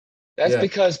thing. That's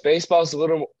because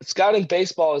scouting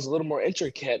baseball is a little more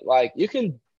intricate. You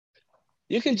can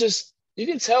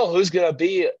tell who's going to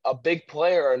be a big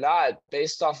player or not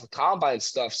based off the combine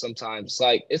stuff sometimes.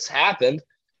 It's happened.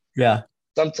 Yeah.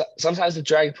 Sometimes the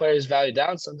drag players value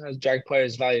down, sometimes drag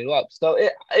players value up. So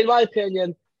in my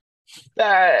opinion,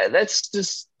 that's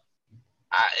just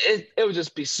it would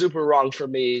just be super wrong for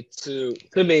me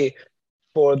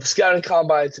for the scouting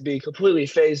combine to be completely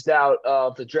phased out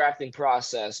of the drafting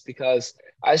process because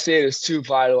I see it as too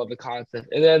vital of a concept.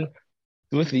 And then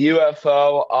with the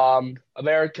UFO,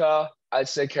 America, I'd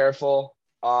stay careful.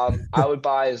 I would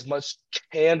buy as much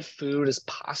canned food as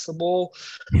possible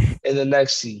in the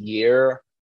next year.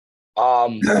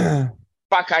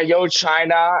 Fuck yo,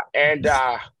 China, and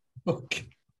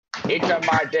eat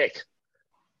my dick.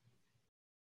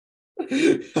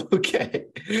 Okay.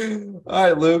 All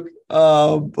right, Luke.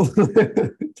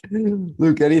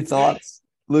 Luke, any thoughts?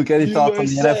 On the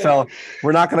NFL?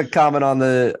 We're not going to comment on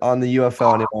the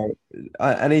UFO anymore.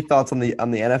 Any thoughts on the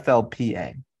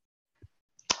NFLPA?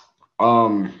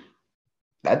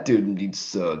 That dude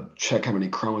needs to check how many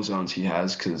chromosomes he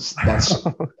has because that's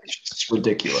just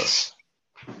ridiculous.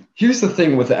 Here's the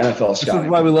thing with the NFL scouting. This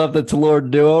is why we love the Talor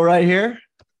duo right here.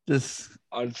 Just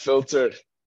unfiltered.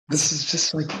 This is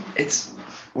just it's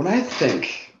when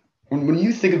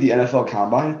you think of the NFL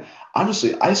Combine,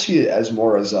 honestly, I see it as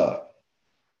more as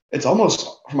it's almost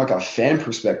from a fan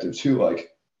perspective too,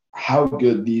 how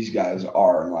good these guys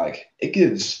are, and it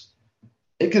gives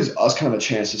us kind of a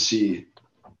chance to see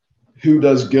who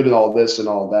does good at all this and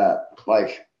all that.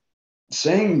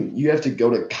 Saying you have to go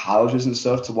to colleges and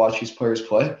stuff to watch these players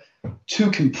play,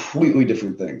 two completely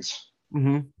different things.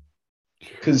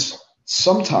 Because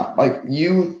sometimes,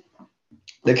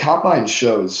 the combine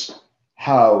shows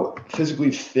how physically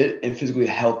fit and physically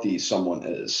healthy someone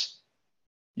is.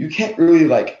 You can't really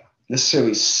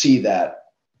necessarily see that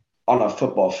on a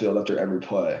football field after every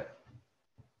play.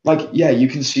 You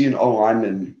can see an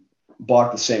O-lineman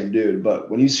block the same dude,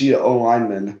 but when you see an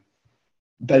O-lineman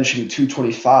benching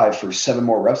 225 for 7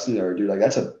 more reps than there, dude,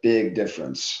 that's a big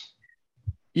difference.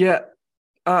 Yeah.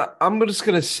 I'm just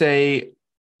going to say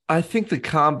I think the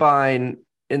combine,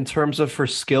 in terms of for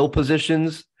skill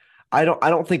positions, I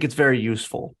don't think it's very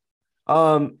useful.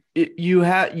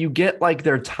 You get like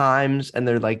their times and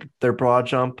their broad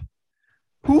jump.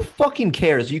 Who fucking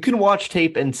cares? You can watch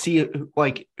tape and see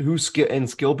like who skill in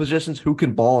skill positions who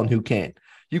can ball and who can't.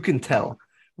 You can tell.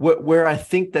 Where I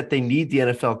think that they need the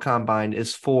NFL combine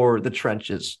is for the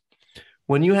trenches.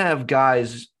 When you have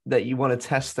guys that you want to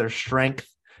test their strength,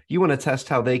 you want to test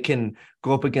how they can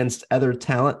go up against other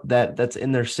talent that's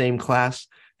in their same class.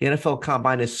 The NFL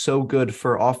Combine is so good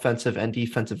for offensive and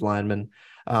defensive linemen,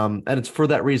 and it's for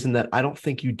that reason that I don't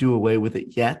think you do away with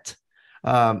it yet.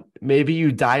 Maybe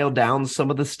you dial down some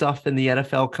of the stuff in the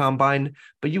NFL Combine,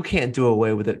 but you can't do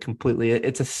away with it completely.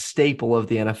 It's a staple of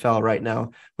the NFL right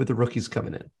now with the rookies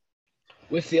coming in.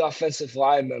 With the offensive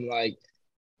linemen, like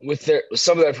with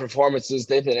some of their performances,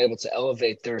 they've been able to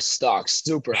elevate their stock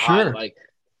super high. Sure. Like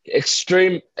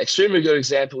extremely good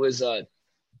example is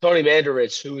Tony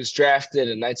Mandarich, who was drafted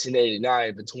in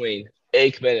 1989 between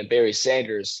Aikman and Barry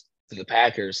Sanders to the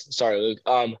Packers. Sorry, Luke.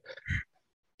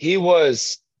 He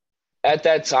was at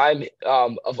that time,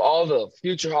 of all the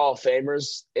future Hall of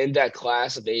Famers in that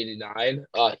class of 89,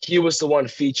 he was the one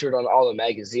featured on all the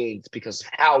magazines because of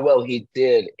how well he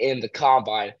did in the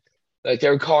combine. Like they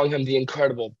were calling him the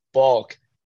Incredible Bulk.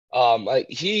 Like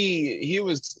he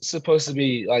was supposed to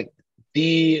be like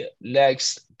the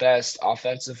next best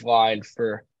offensive line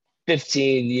for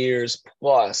 15 years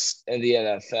plus in the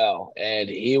NFL. And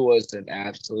he was an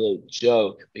absolute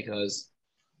joke because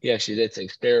he actually did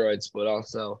take steroids, but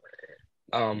also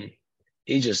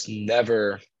he just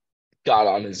never got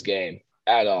on his game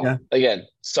at all. Yeah. Again,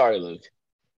 sorry, Luke.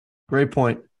 Great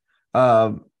point.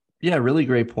 Yeah, really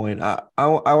great point. I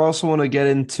also want to get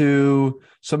into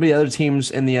some of the other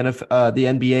teams in the the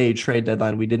NBA trade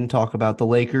deadline. We didn't talk about the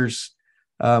Lakers.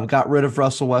 Got rid of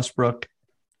Russell Westbrook.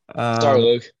 Sorry,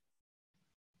 Luke.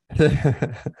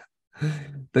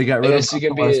 They got I rid of guess you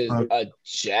can Russell be a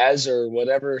Jazz or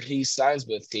whatever he signs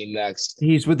with team next.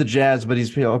 He's with the Jazz, but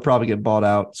he'll probably get bought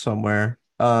out somewhere.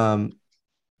 But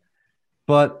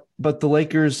the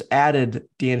Lakers added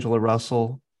D'Angelo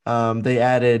Russell. They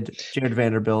added Jared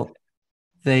Vanderbilt.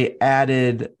 They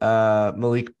added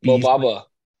Malik Beasley,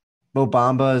 Mo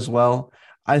Bamba as well.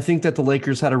 I think that the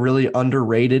Lakers had a really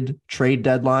underrated trade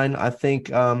deadline. I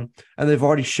think, and they've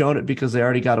already shown it because they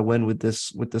already got a win with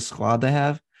this squad they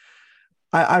have.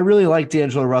 I really like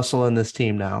D'Angelo Russell in this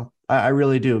team now. I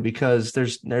really do because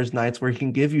there's nights where he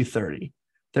can give you 30.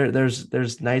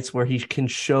 There's nights where he can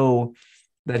show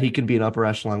that he can be an upper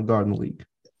echelon guard in the league.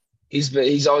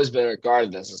 He's always been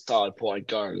regarded as a solid point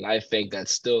guard, and I think that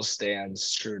still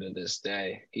stands true to this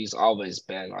day. He's always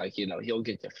been like, he'll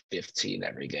get you 15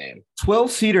 every game. 12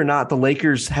 seed or not, the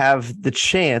Lakers have the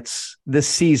chance this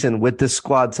season with this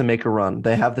squad to make a run.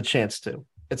 They have the chance to.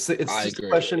 It's just the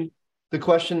question. The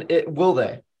question: will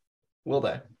they? Will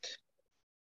they?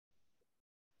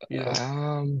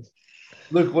 Yeah.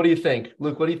 Luke, what do you think?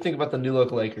 Luke, what do you think about the new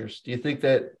look Lakers? Do you think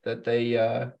that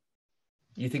they?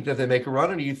 You think that they make a run,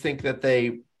 or do you think that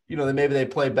they maybe they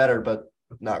play better, but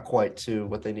not quite to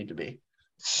what they need to be?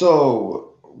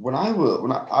 So when I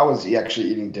was actually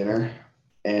eating dinner,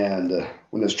 and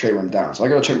when this trade went down, so I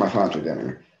got to check my phone after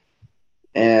dinner,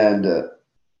 and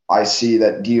I see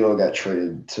that D'Lo got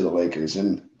traded to the Lakers,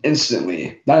 and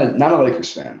instantly, not a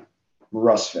Lakers fan, I'm a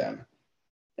Russ fan,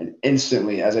 and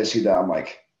instantly as I see that, I'm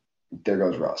like, there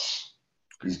goes Russ.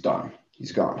 He's done.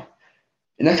 He's gone.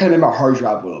 And that kind of made my heart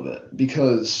drop a little bit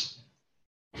because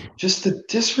just the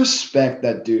disrespect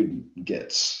that dude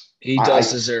gets. He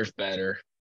does deserve better.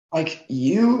 Like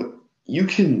you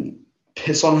can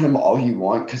piss on him all you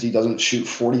want because he doesn't shoot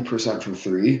 40% from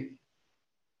three.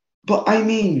 But I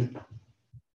mean,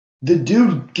 the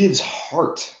dude gives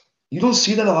heart. You don't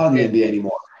see that a lot in the NBA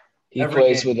anymore. He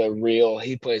plays with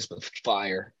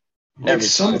fire. Like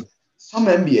some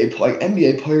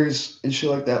NBA players and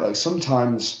shit like that, like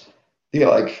sometimes they get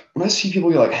like, when I see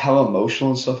people get like hella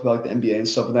emotional and stuff about like the NBA and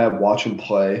stuff, and I watch them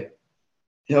play,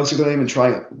 it's like they're not even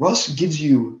trying. Russ gives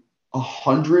you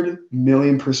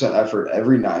 100,000,000% effort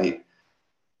every night.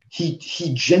 He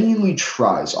genuinely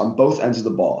tries on both ends of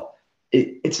the ball.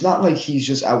 It's not like he's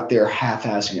just out there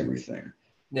half-assing everything.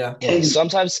 Yeah. And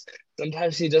sometimes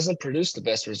he doesn't produce the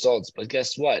best results, but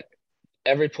guess what?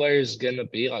 Every player is gonna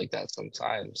be like that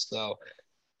sometimes. So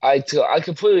I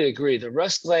completely agree. The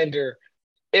Rustlander,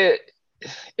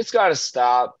 it's got to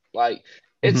stop. Like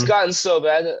it's gotten so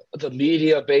bad that the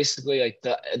media basically, like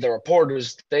the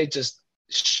reporters, they just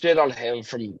shit on him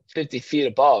from 50 feet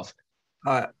above.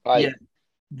 The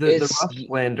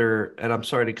Rustlander, and I'm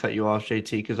sorry to cut you off, JT,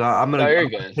 because I'm going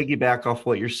to piggyback off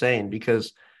what you're saying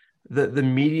because the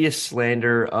media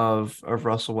slander of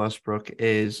Russell Westbrook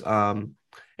is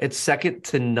it's second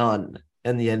to none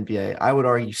in the NBA. I would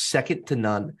argue second to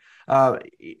none.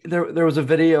 There was a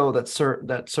video that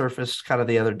surfaced kind of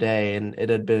the other day, and it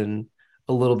had been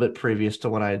a little bit previous to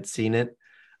when I had seen it,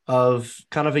 of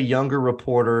kind of a younger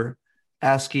reporter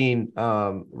asking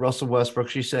Russell Westbrook.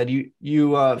 She said,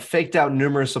 "You faked out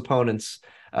numerous opponents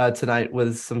tonight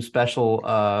with some special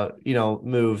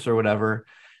moves or whatever."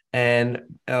 And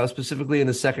specifically in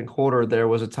the second quarter, there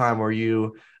was a time where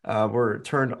you were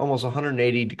turned almost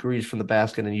 180 degrees from the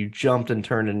basket, and you jumped and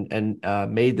turned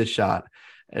and made the shot.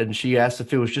 And she asked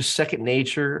if it was just second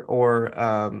nature,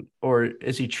 or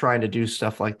is he trying to do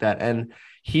stuff like that? And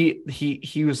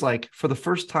he was like, for the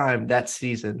first time that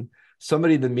season,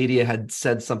 somebody in the media had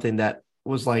said something that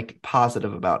was like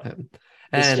positive about him.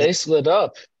 His face lit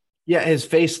up. Yeah, his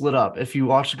face lit up. If you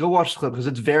go watch the clip, because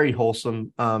it's very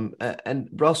wholesome. And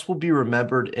Russ will be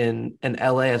remembered in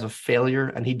LA as a failure,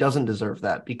 and he doesn't deserve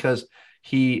that because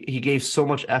he gave so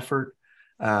much effort.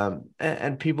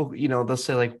 And people, they'll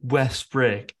say like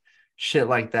Westbrook, shit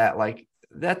like that. Like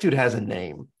that dude has a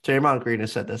name. Draymond Green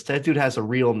has said this. That dude has a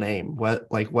real name,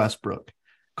 like Westbrook.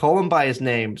 Call him by his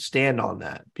name. Stand on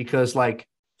that, because like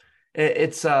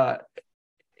it's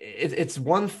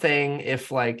one thing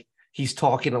if like he's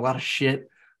talking a lot of shit,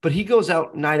 but he goes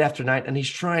out night after night and he's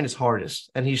trying his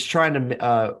hardest, and he's trying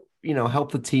to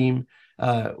help the team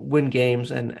win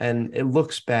games, and it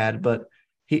looks bad, but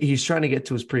he's trying to get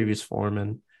to his previous form,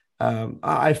 and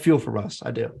I feel for Russ.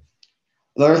 I do.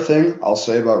 Another thing I'll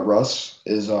say about Russ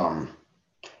is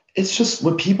it's just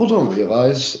what people don't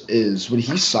realize is when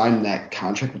he signed that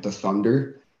contract with the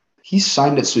Thunder, he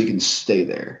signed it so he can stay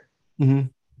there. Mm-hmm.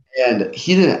 And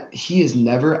he has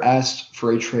never asked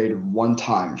for a trade one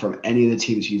time from any of the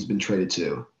teams he's been traded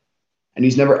to. And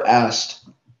he's never asked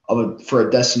for a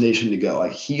destination to go.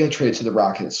 Like, he got traded to the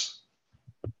Rockets.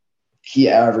 He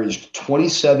averaged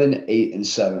 27, 8, and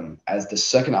 7 as the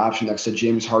second option next to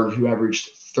James Harden, who averaged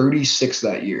 36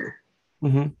 that year.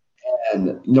 Mm-hmm.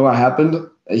 And you know what happened?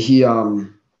 He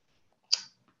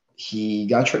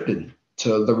got traded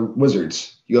to the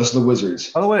Wizards. He goes to the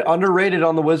Wizards. By the way, underrated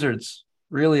on the Wizards.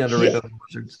 Really underrated on the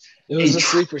Wizards. It was a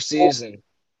sleeper season.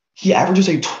 He averages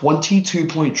a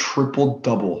 22-point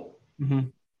triple-double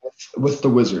with the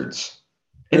Wizards.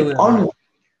 Really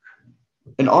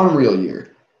an unreal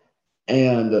year.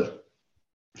 And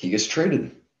he gets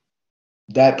traded.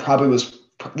 That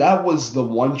was the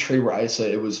one trade where I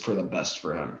say it was for the best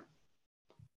for him.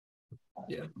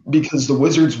 Yeah. Because the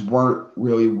Wizards weren't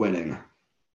really winning.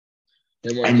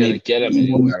 They weren't going to get him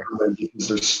anywhere. Because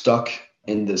they're stuck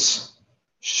in this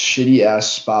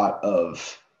shitty-ass spot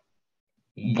of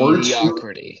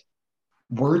mediocrity.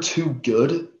 We're too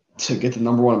good to get the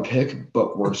number one pick,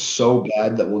 but we're so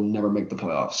bad that we'll never make the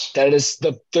playoffs. They're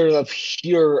the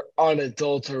pure,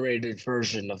 unadulterated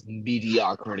version of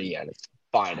mediocrity at its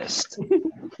finest. And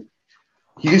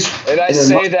I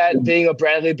say that being a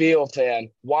Bradley Beal fan.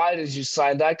 Why did you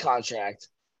sign that contract?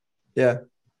 Yeah.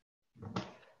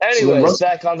 Anyways,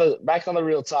 back on the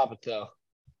real topic though.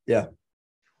 Yeah.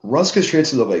 Russ gets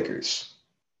traded to the Lakers,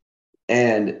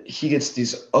 and he gets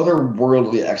these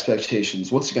otherworldly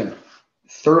expectations. Once again,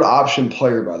 third option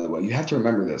player, by the way. You have to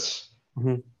remember this.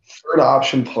 Mm-hmm. Third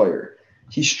option player.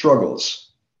 He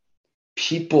struggles.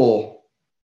 People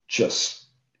just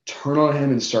turn on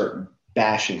him and start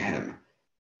bashing him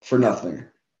for nothing.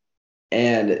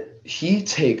 And he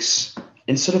takes,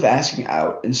 instead of asking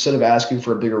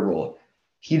for a bigger role,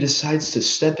 he decides to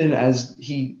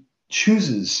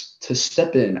chooses to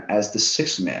step in as the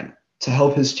sixth man to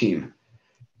help his team.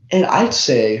 And I'd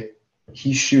say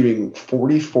he's shooting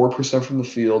 44% from the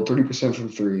field, 30% from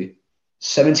three,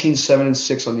 17, 7, and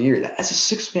 6 on the year. As a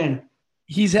sixth man,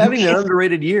 he's having an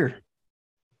underrated year.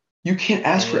 You can't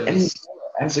ask for any more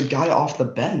as a guy off the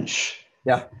bench.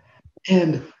 Yeah.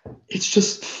 And it's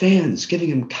just fans giving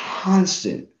him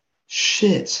constant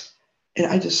shit.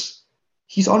 And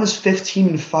he's on his 5th team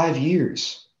in 5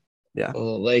 years. Yeah.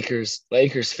 Well, Lakers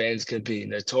fans could be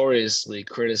notoriously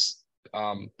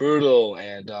brutal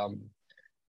and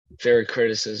very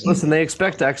criticism. Listen, they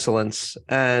expect excellence,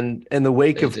 and in the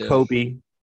wake of Kobe,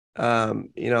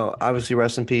 obviously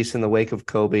rest in peace in the wake of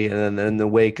Kobe, and then in the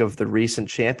wake of the recent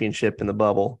championship in the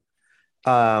bubble,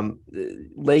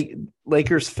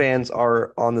 Lakers fans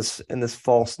are in this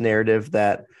false narrative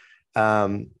that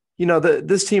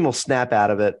this team will snap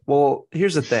out of it. Well,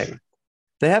 here's the thing.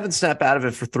 They haven't snapped out of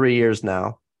it for 3 years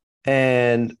now.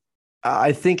 And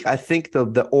I think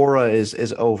the aura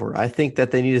is over. I think that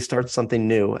they need to start something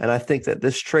new. And I think that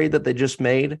this trade that they just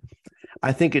made,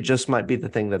 I think it just might be the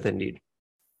thing that they need.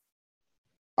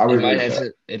 I would It might agree with have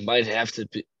that. to. It might have to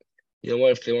be. You know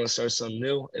what? If they want to start something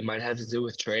new, it might have to do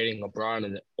with trading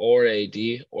LeBron or AD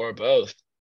or both.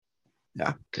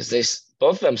 Yeah. Because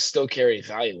both of them still carry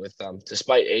value with them,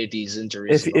 despite AD's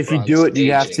injuries and If you do LeBron's it,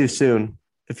 you have aging. to soon.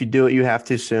 If you do it, you have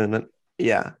to soon.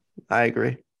 Yeah, I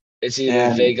agree. It's either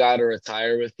And they got to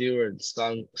retire with you or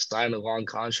sign a long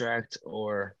contract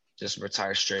or just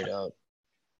retire straight up.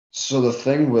 so the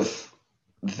thing with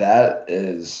that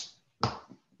is,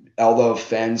 although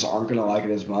fans aren't going to like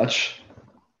it as much,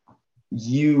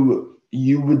 you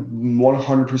would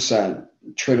 100%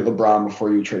 trade LeBron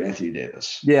before you trade Anthony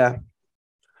Davis. Yeah.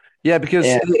 Yeah, because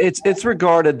And it's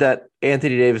regarded that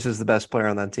Anthony Davis is the best player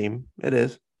on that team. It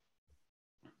is.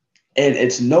 and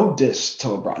it's no diss to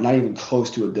LeBron, not even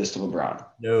close to a diss to LeBron.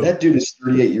 No. That dude is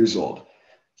 38 years old.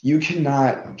 You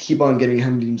cannot keep on getting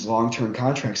him these long-term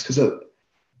contracts because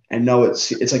I know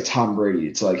it's like Tom Brady.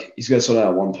 It's like he's gonna slow down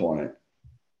at one point.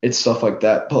 It's stuff like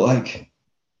that, but like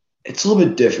it's a little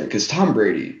bit different because Tom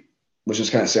Brady was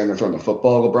just kind of standing there throwing the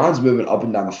football. LeBron's moving up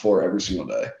and down the floor every single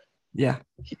day. Yeah.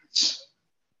 He's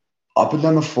up and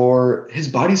down the floor. His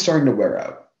body's starting to wear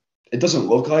out. It doesn't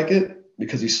look like it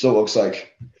because he still looks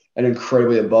like an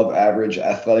incredibly above average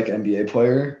athletic NBA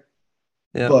player.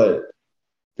 Yeah. But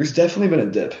there's definitely been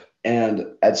a dip.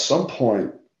 And at some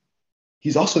point,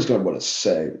 he's also just going to want to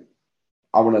say,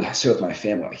 I want to stay with my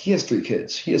family. He has 3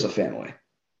 kids. He has a family.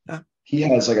 Yeah. He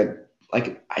has I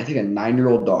think a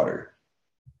 9-year-old daughter.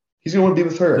 He's going to want to be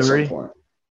with her at some 3. point.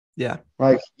 Yeah.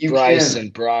 Like you Bryce can't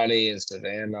and Bronny and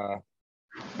Savannah.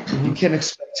 you can't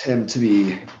expect him to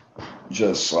be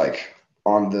just like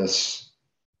on this.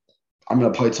 I'm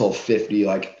going to play till 50.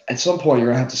 Like at some point, you're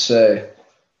going to have to say,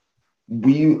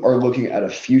 we are looking at a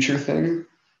future thing,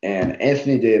 and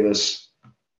Anthony Davis,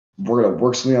 we're going to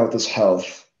work something out with his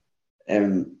health,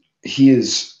 and he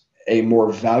is a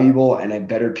more valuable and a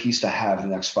better piece to have in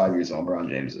the next 5 years than LeBron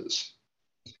James is.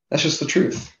 That's just the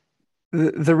truth.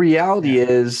 The reality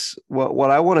is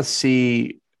what I want to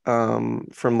see from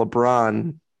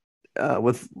LeBron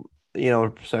with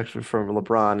especially from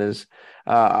LeBron is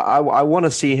I want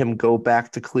to see him go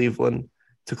back to Cleveland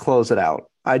to close it out.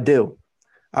 I do.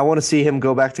 I want to see him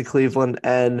go back to Cleveland,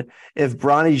 and if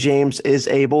Bronny James is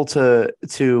able to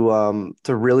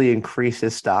really increase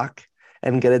his stock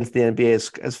and get into the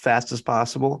NBA as fast as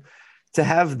possible, to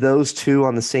have those two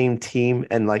on the same team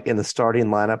and like in the starting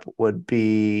lineup would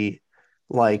be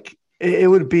like it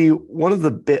would be one of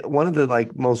the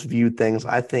like most viewed things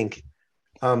I think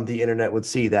the internet would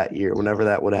see that year whenever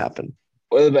that would happen.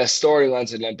 One of the best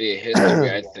storylines in NBA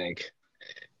history, I think.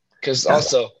 Because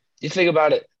also, you think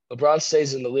about it, LeBron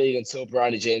stays in the league until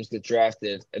Bronny James gets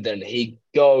drafted, and then he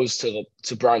goes to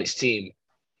Bronny's team.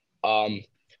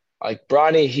 Like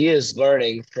Bronny, he is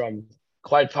learning from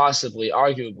quite possibly,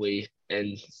 arguably,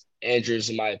 and Andrews,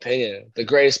 in my opinion, the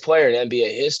greatest player in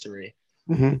NBA history.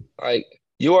 Mm-hmm. Like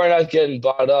you are not getting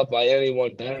bought up by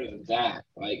anyone better than that.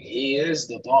 Like he is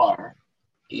the bar.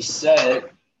 He said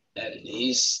it, and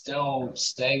he's still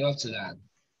staying up to that.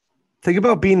 Think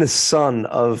about being the son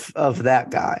of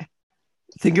that guy.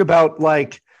 Think about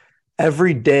like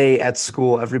every day at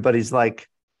school, everybody's like,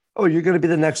 "Oh, you're going to be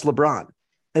the next LeBron,"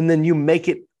 and then you make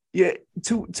it. Yeah,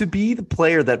 to be the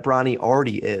player that Bronny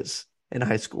already is in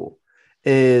high school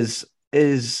is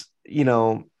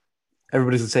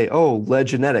everybody's gonna say, "Oh, Le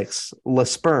Genetics, Le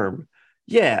Sperm."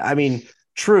 Yeah, I mean,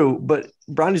 true, but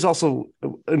Bronny's also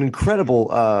an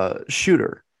incredible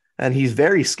shooter, and he's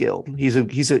very skilled. He's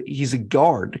a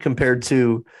guard compared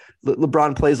to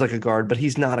LeBron plays like a guard, but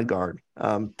he's not a guard.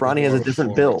 Bronny has a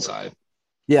different build. Side.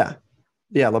 Yeah.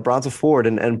 LeBron's a forward,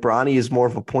 and Bronny is more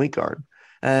of a point guard,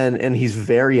 and he's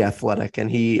very athletic, and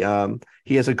he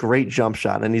has a great jump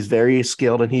shot, and he's very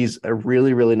skilled, and he's a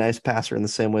really really nice passer in the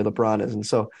same way LeBron is, and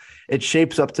so it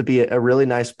shapes up to be a really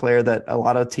nice player that a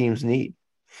lot of teams need.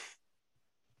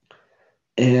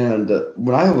 And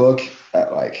when I look at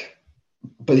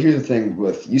but here's the thing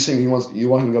with you saying you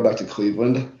want him to go back to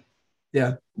Cleveland.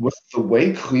 Yeah. With the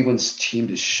way Cleveland's team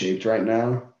is shaped right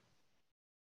now,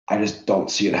 I just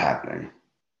don't see it happening.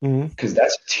 Because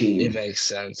that's a team. It makes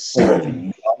sense.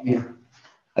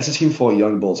 That's a team full of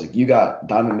young bulls. Like you got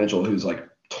Donovan Mitchell, who's like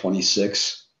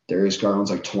 26. Darius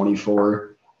Garland's like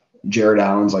 24. Jared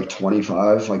Allen's like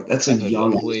 25. Like that's a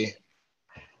young.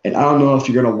 And I don't know if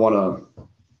you're gonna want to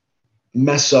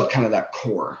mess up kind of that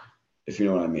core, if you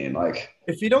know what I mean. Like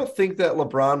if you don't think that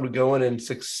LeBron would go in and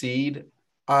succeed,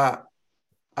 I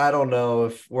don't know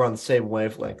if we're on the same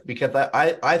wavelength, because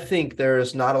I think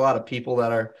there's not a lot of people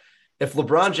that are. If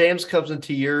LeBron James comes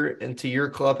into your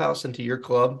clubhouse, into your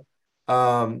club,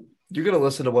 you're gonna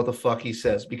listen to what the fuck he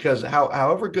says, because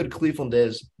however good Cleveland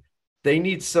is, They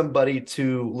need somebody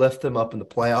to lift them up in the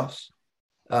playoffs.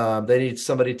 They need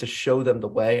somebody to show them the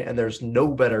way, and there's no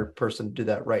better person to do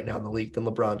that right now in the league than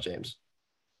LeBron James.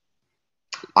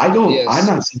 I'm Yes.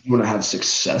 not saying we want to have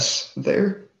success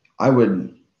there. I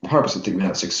would 100% think we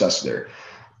have success there.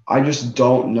 I just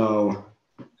don't know.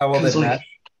 How well they match?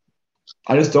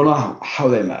 I just don't know how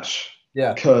they mesh.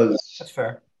 Yeah, Because, that's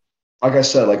fair. like I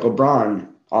said, like LeBron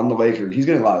on the Lakers, he's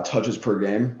getting a lot of touches per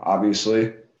game,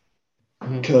 obviously,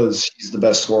 because he's the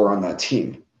best scorer on that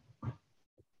team.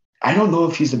 I don't know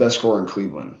if he's the best scorer in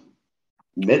Cleveland.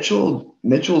 Mitchell's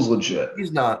legit.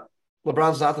 He's not.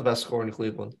 LeBron's not the best scorer in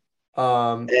Cleveland.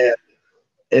 And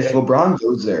if LeBron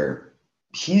goes there,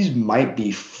 he might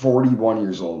be 41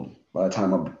 years old by the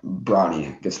time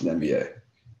Bronny gets in the NBA.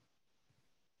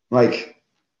 Like,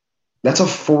 that's a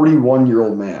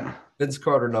 41-year-old man. Vince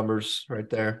Carter numbers right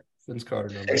there. Vince Carter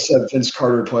numbers. Except Vince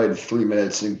Carter played 3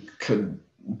 minutes and could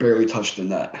barely touch the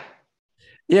net.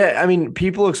 Yeah, I mean,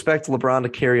 people expect LeBron to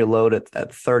carry a load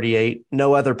at 38.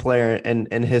 No other player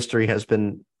in history has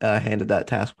been handed that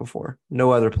task before.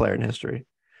 No other player in history.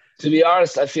 To be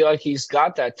honest, I feel like he's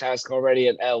got that task already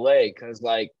in LA because,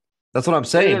 like, that's what I'm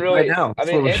saying right now. I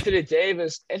mean, Anthony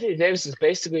Davis has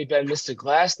basically been Mr.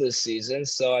 Glass this season,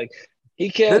 so like he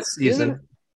can't. This season,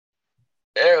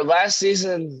 last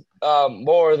season,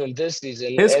 more than this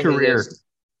season. His career,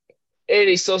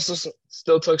 AD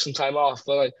still took some time off,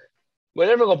 but like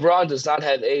whenever LeBron does not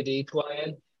have AD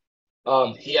playing,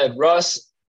 he had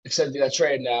Russ, except he got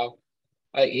traded now.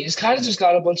 Like he's kind of just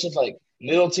got a bunch of like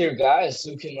middle tier guys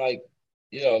who can like,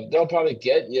 they'll probably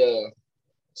get you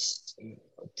a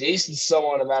decent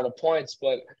somewhat amount of points,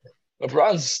 but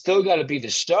LeBron's still got to be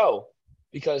the show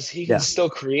because he can still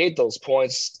create those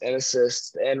points and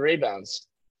assists and rebounds.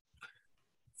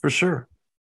 For sure.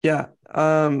 Yeah.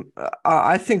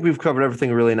 I think we've covered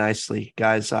everything really nicely,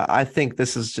 guys. I think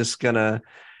this is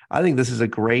a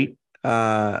great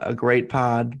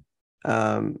pod.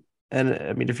 And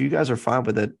I mean, if you guys are fine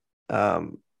with it,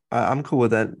 I'm cool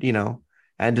with that,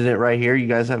 ending it right here. You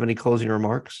guys have any closing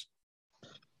remarks?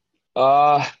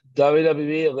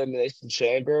 WWE Elimination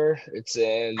Chamber. It's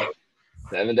in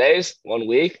 7 days, 1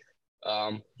 week.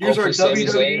 Here's our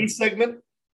WWE segment.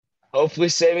 Hopefully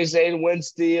Sami Zayn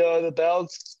wins the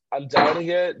belts. I'm doubting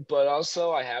it, but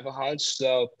also I have a hunch,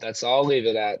 so that's all I'll leave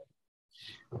it at.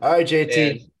 All right,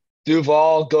 JT. And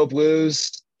Duval, go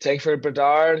Blues. Tankford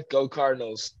Bedard, go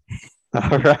Cardinals.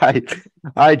 All right,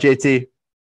 JT.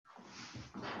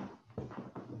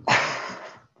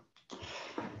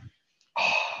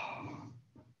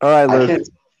 All right, Luke.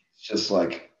 It's just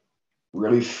like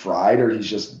really fried, or he's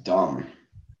just dumb.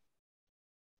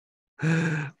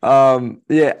 Yeah,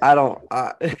 I don't.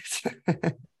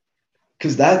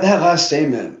 Because that last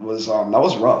statement was that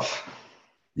was rough.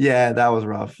 Yeah, that was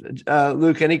rough.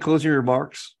 Luke, any closing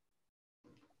remarks?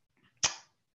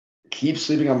 Keep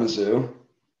sleeping on Mizzou.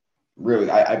 Really,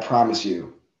 I promise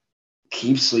you.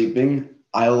 Keep sleeping.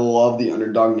 I love the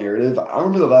underdog narrative. I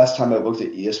remember the last time I looked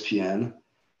at ESPN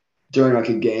during like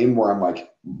a game where I'm like,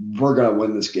 we're gonna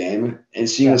win this game, and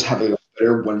seeing us have a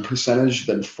better win percentage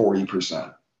than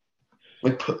 40%.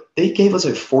 Like they gave us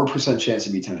a 4% chance to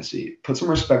beat Tennessee. Put some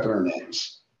respect on our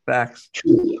names. Facts.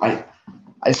 Truly,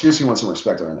 I seriously want some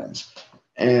respect on our names,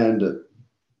 and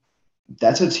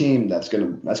that's a team that's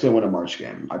gonna win a March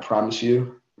game. I promise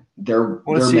you. They're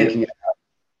making it out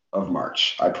of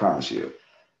March. I promise you.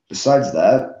 Besides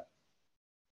that,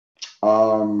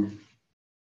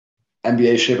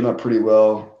 NBA shaping up pretty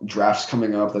well. Drafts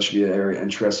coming up. That should be a very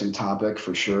interesting topic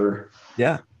for sure.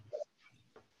 Yeah.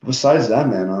 Besides that,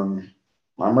 man,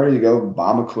 I'm ready to go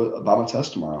bomb a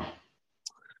test tomorrow.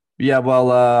 Yeah.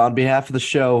 Well, on behalf of the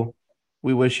show,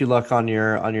 we wish you luck on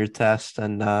your test,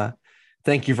 and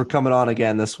thank you for coming on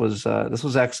again. This was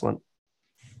excellent.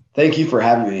 Thank you for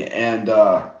having me, and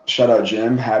shout out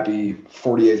Jim. Happy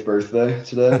 48th birthday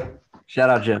today. Shout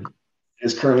out Jim.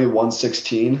 It's currently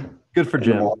 116. Good for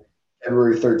Jim.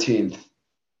 February 13th.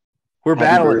 We're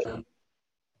battling.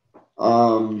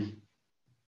 Follow him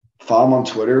on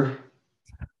Twitter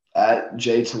at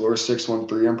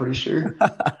JTalur613. I'm pretty sure.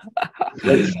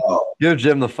 Give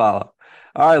Jim the follow.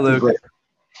 All right, Luke.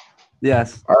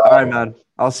 Yes. All right, man.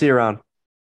 I'll see you around.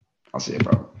 I'll see you,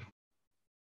 bro.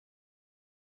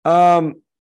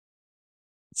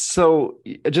 So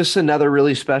just another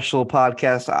really special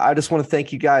podcast. I just want to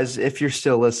thank you guys if you're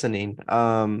still listening.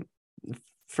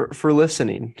 For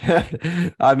listening.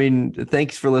 I mean,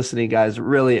 thanks for listening, guys.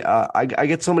 Really, I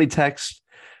get so many texts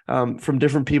from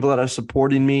different people that are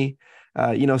supporting me,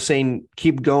 saying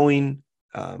keep going,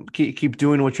 keep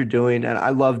doing what you're doing, and I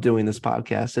love doing this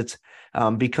podcast. It's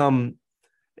become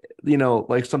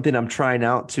like something I'm trying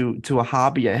out to a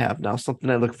hobby I have now, something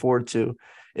I look forward to.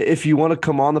 If you want to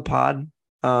come on the pod,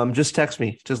 just text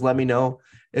me. Just let me know.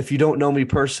 If you don't know me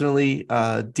personally,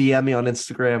 DM me on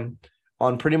Instagram.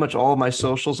 On pretty much all of my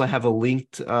socials, I have a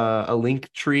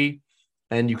link tree,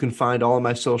 and you can find all of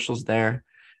my socials there.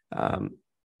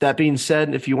 That being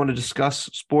said, if you want to discuss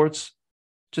sports,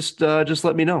 just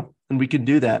let me know, and we can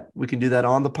do that. We can do that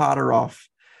on the pod or off.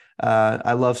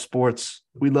 I love sports.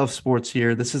 We love sports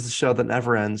here. This is the show that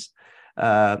never ends.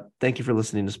 Thank you for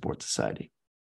listening to Sports Society.